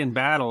wounded in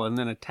battle and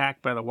then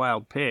attacked by the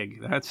wild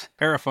pig. That's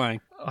terrifying.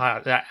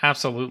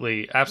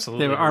 Absolutely.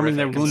 They were arming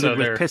their wounded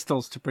with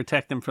pistols to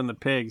protect them from the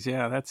pigs.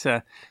 Yeah,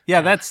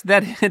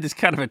 that is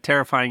kind of a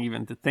terrifying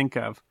even to think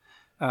of.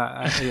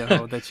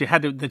 That you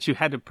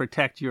had to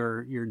protect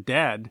your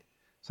dead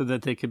so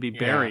that they could be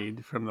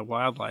buried from the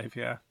wildlife.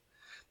 Yeah.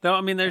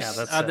 Though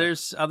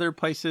there's other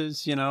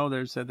places.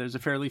 There's a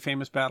fairly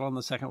famous battle in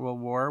the Second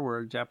World War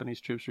where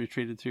Japanese troops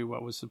retreated through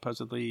what was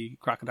supposedly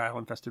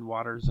crocodile-infested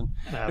waters, and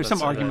there's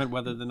some argument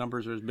whether the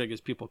numbers are as big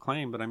as people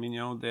claim. But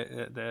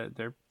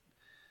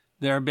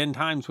there have been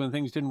times when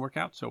things didn't work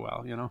out so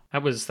well,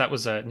 That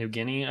was New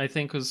Guinea, I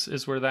think,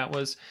 is where that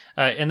was.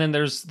 And then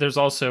there's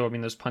also,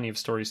 there's plenty of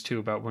stories too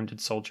about wounded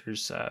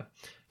soldiers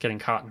getting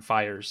caught in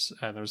fires.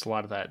 There was a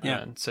lot of that.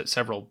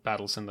 Several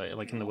battles in the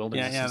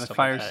wilderness. Yeah. And the stuff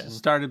fires like that.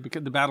 started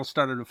because the battle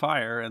started a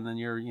fire, and then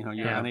you're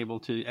unable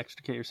to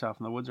extricate yourself,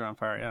 and the woods are on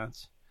fire.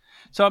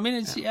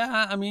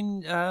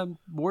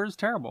 War is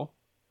terrible.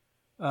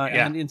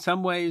 And in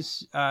some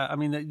ways,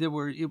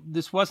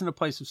 this wasn't a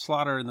place of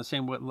slaughter in the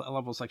same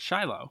levels like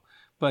Shiloh,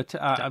 but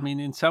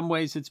in some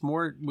ways it's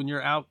more when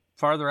you're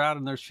farther out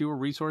and there's fewer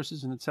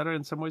resources and et cetera.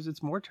 In some ways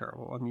it's more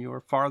terrible.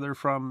 You're farther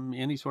from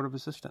any sort of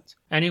assistance.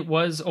 And it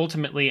was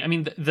ultimately,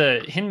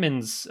 the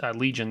Hinman's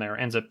Legion there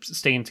ends up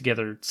staying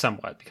together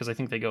somewhat because I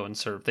think they go and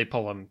serve, they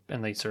pull them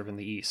and they serve in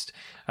the East,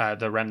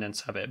 the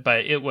remnants of it.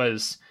 But it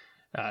was...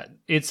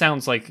 it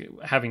sounds like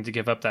having to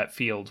give up that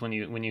field when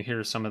you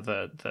hear some of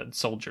the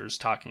soldiers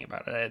talking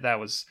about it.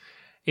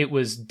 It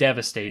was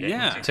devastating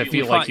to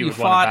feel like you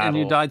fought won a battle. And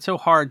you died so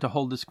hard to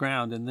hold this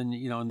ground, and then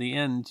in the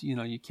end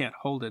you can't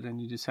hold it, and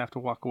you just have to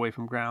walk away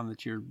from ground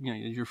that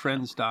your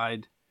friends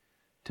died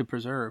to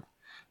preserve.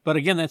 But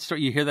again, that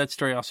story, you hear that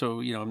story also,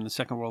 in the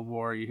Second World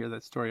War, you hear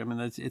that story.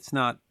 That's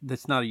not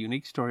a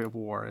unique story of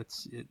war.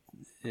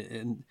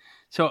 And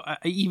so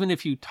even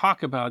if you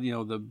talk about,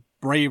 the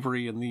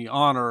bravery and the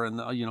honor and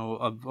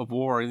of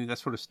war and that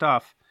sort of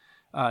stuff,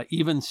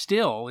 even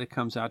still, it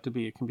can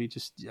be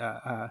just,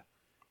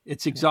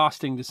 it's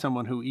exhausting to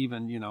someone who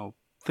even,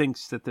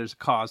 thinks that there's a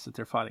cause that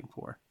they're fighting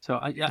for. So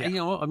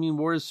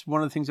war is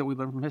one of the things that we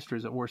learn from history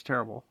is that war is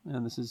terrible,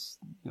 and this is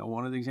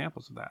one of the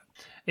examples of that.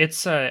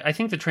 It's I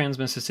think the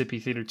Trans-Mississippi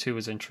Theater too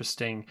is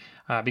interesting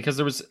because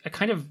there was a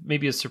kind of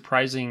maybe a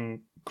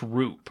surprising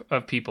group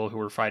of people who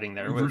were fighting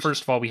there. Mm-hmm.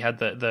 First of all, we had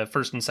the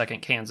 1st and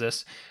 2nd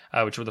Kansas,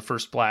 which were the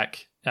first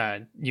black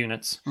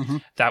units. Mm-hmm.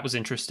 That was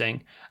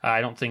interesting.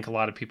 I don't think a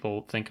lot of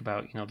people think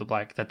about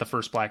the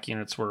first black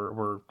units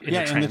were in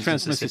the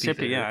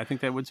Trans-Mississippi. Yeah, I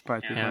think that would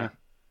surprise people. Yeah.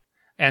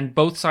 And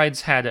both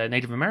sides had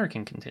Native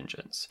American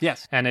contingents.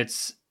 Yes. And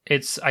it's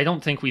I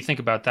don't think we think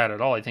about that at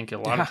all. I think a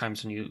lot of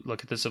times when you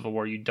look at the Civil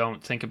War, you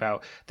don't think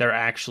about there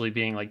actually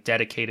being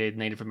dedicated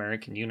Native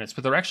American units,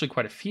 but there are actually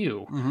quite a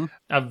few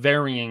of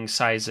varying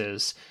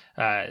sizes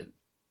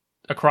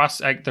across.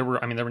 There were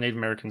Native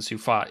Americans who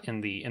fought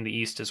in the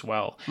East as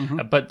well.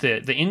 Mm-hmm. But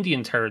the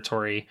Indian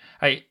Territory,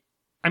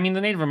 I mean,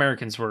 the Native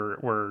Americans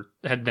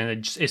had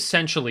been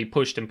essentially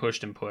pushed and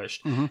pushed and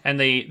pushed, and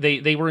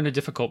they were in a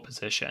difficult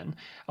position.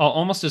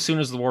 Almost as soon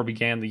as the war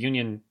began, the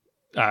Union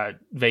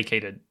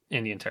vacated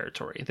Indian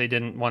Territory. They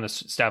didn't want to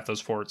staff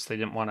those forts. They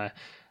didn't want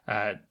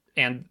to,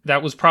 and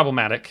that was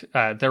problematic.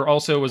 There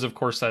also was, of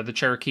course, the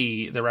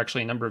Cherokee. There were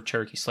actually a number of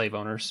Cherokee slave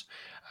owners.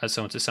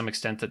 So to some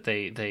extent that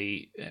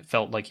they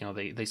felt like,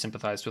 they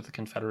sympathized with the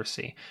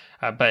Confederacy.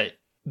 But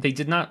they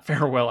did not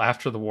fare well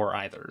after the war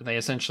either. They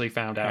essentially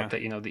found out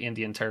that, the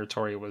Indian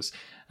Territory was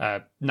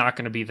not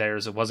going to be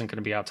theirs. It wasn't going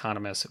to be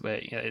autonomous.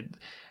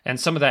 And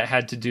some of that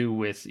had to do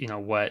with,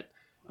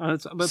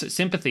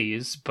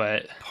 sympathies,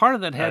 but part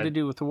of that had to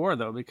do with the war,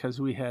 though, because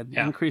we had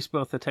increased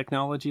both the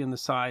technology and the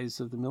size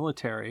of the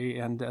military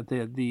and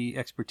the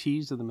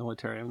expertise of the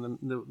military. I mean,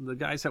 the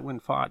guys that went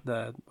and fought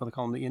what they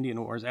call them the Indian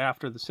Wars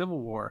after the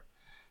Civil War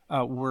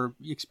were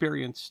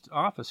experienced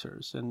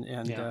officers,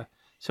 and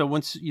so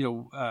once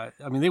I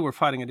mean, they were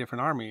fighting a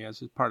different army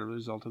as part of the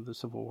result of the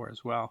Civil War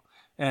as well.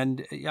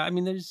 And I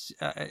mean, there's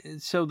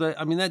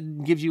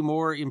that gives you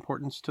more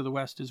importance to the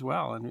West as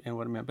well, and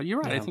what it meant. But you're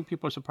right. I think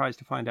people are surprised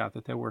to find out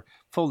that there were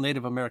full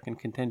Native American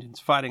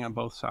contingents fighting on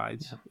both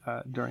sides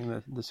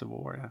during the Civil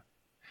War. Yeah.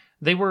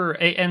 They were,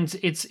 and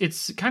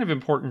it's kind of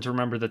important to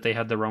remember that they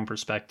had their own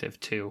perspective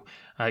too,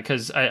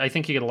 because I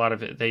think you get a lot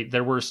of it.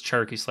 There were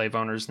Cherokee slave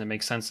owners, and it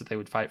makes sense that they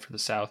would fight for the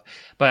South.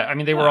 But I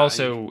mean, they were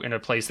also in a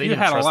place they didn't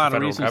trust the federal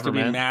government. You had a lot of reasons to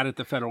be mad at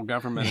the federal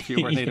government if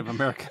you were Native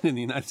American in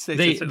the United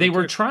States. They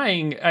were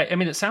trying. I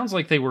mean, it sounds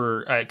like they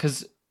were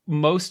because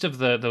most of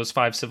those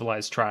 5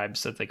 civilized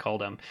tribes that they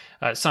called them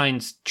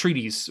signed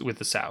treaties with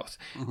the South,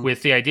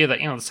 with the idea that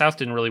the South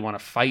didn't really want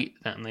to fight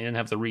them. They didn't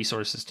have the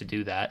resources to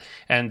do that,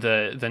 and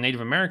the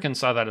Native Americans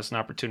saw that as an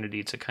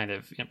opportunity to kind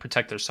of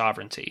protect their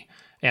sovereignty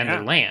and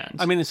their land.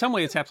 I mean, in some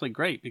way, it's absolutely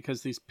great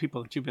because these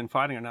people that you've been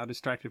fighting are now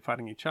distracted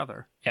fighting each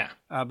other. Yeah.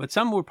 But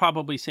some were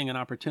probably seeing an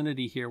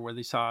opportunity here where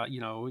they saw,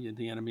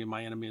 the enemy of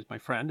my enemy is my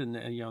friend,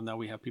 and now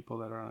we have people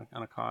that are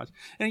on a cause.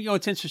 And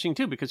it's interesting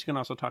too because you can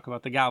also talk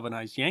about the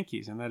galvanized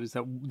Yankees, and that is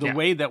that the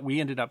way that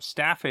we ended up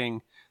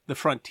staffing the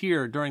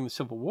frontier during the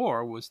Civil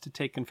War was to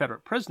take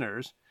Confederate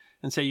prisoners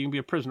and say you can be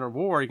a prisoner of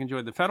war, you can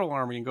join the Federal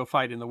Army and go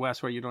fight in the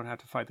West where you don't have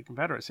to fight the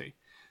Confederacy.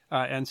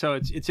 And so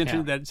it's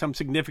interesting that some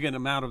significant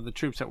amount of the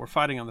troops that were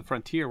fighting on the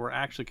frontier were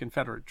actually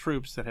Confederate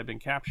troops that had been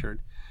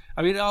captured.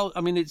 I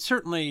mean, it's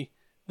certainly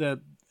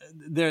the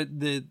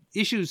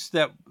issues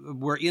that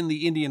were in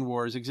the Indian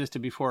Wars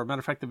existed before. As a matter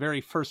of fact, the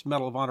very first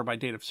Medal of Honor by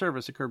date of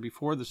service occurred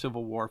before the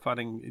Civil War,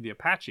 fighting the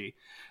Apache.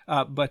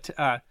 But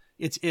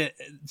it's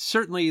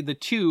certainly the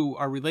two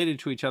are related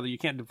to each other. You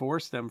can't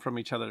divorce them from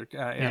each other.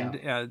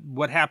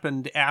 What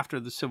happened after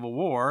the Civil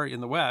War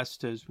in the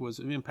West was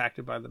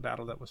impacted by the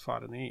battle that was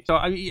fought in the East. So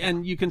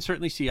and you can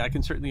certainly see, I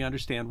can certainly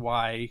understand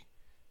why,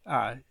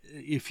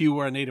 if you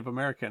were a Native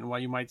American, why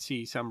you might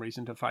see some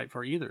reason to fight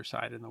for either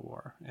side in the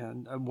war,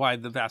 and why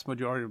the vast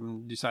majority of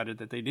them decided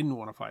that they didn't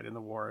want to fight in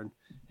the war,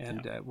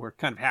 and were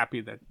kind of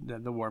happy that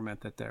the war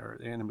meant that their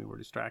enemy were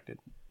distracted.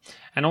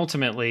 And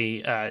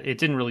ultimately, it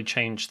didn't really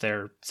change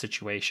their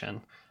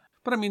situation.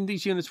 But I mean,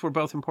 these units were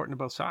both important to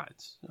both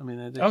sides. I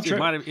mean,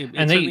 true.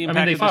 And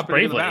they fought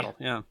bravely. The battle.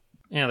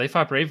 Yeah, they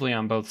fought bravely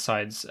on both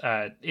sides.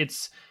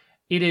 It's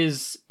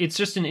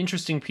just an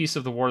interesting piece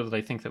of the war that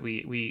I think that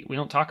we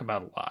don't talk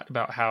about a lot,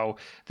 about how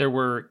there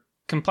were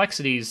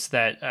complexities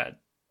that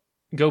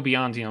go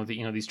beyond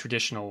these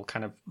traditional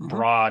kind of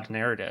broad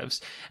narratives,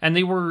 and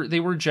they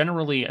were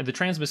generally the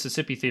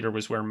Trans-Mississippi Theater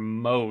was where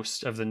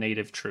most of the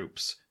native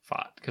troops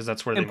fought, because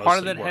that's where they mostly were.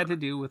 And part of that had to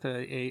do with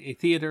a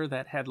theater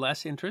that had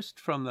less interest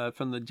from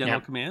the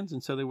general commands,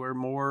 and so they were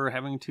more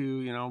having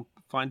to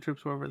find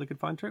troops wherever they could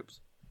find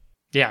troops.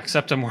 Yeah,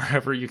 accept them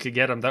wherever you could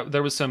get them.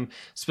 There was some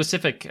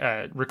specific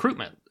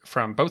recruitment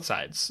from both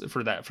sides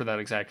for that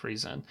exact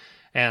reason,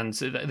 and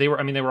they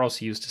were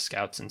also used to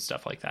scouts and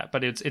stuff like that.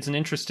 But it's an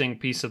interesting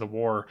piece of the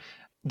war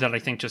that I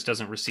think just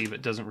doesn't receive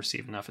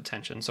enough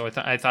attention. So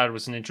I thought it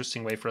was an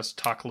interesting way for us to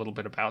talk a little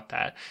bit about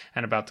that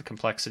and about the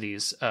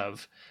complexities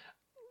of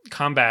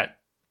combat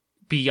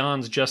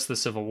beyond just the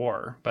Civil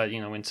War, but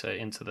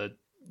into the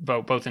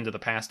both into the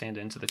past and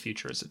into the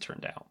future, as it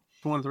turned out.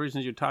 One of the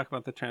reasons you talk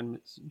about the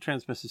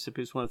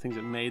Trans-Mississippi is one of the things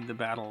that made the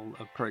Battle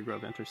of Prairie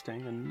Grove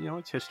interesting, and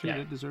it's history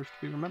that deserves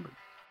to be remembered.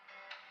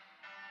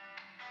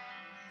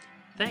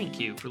 Thank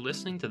you for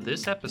listening to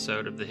this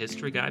episode of the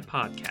History Guy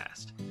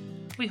podcast.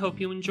 We hope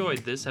you enjoyed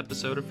this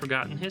episode of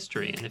Forgotten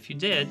History, and if you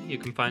did, you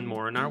can find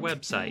more on our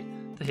website,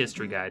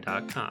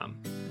 thehistoryguy.com.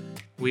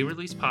 We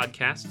release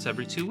podcasts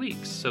every 2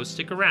 weeks, so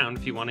stick around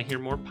if you want to hear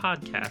more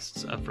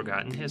podcasts of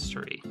Forgotten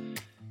History.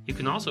 You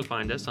can also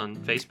find us on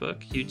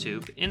Facebook,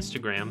 YouTube,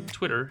 Instagram,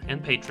 Twitter,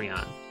 and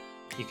Patreon.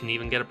 You can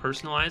even get a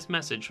personalized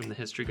message from the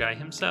History Guy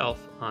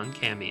himself on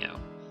Cameo.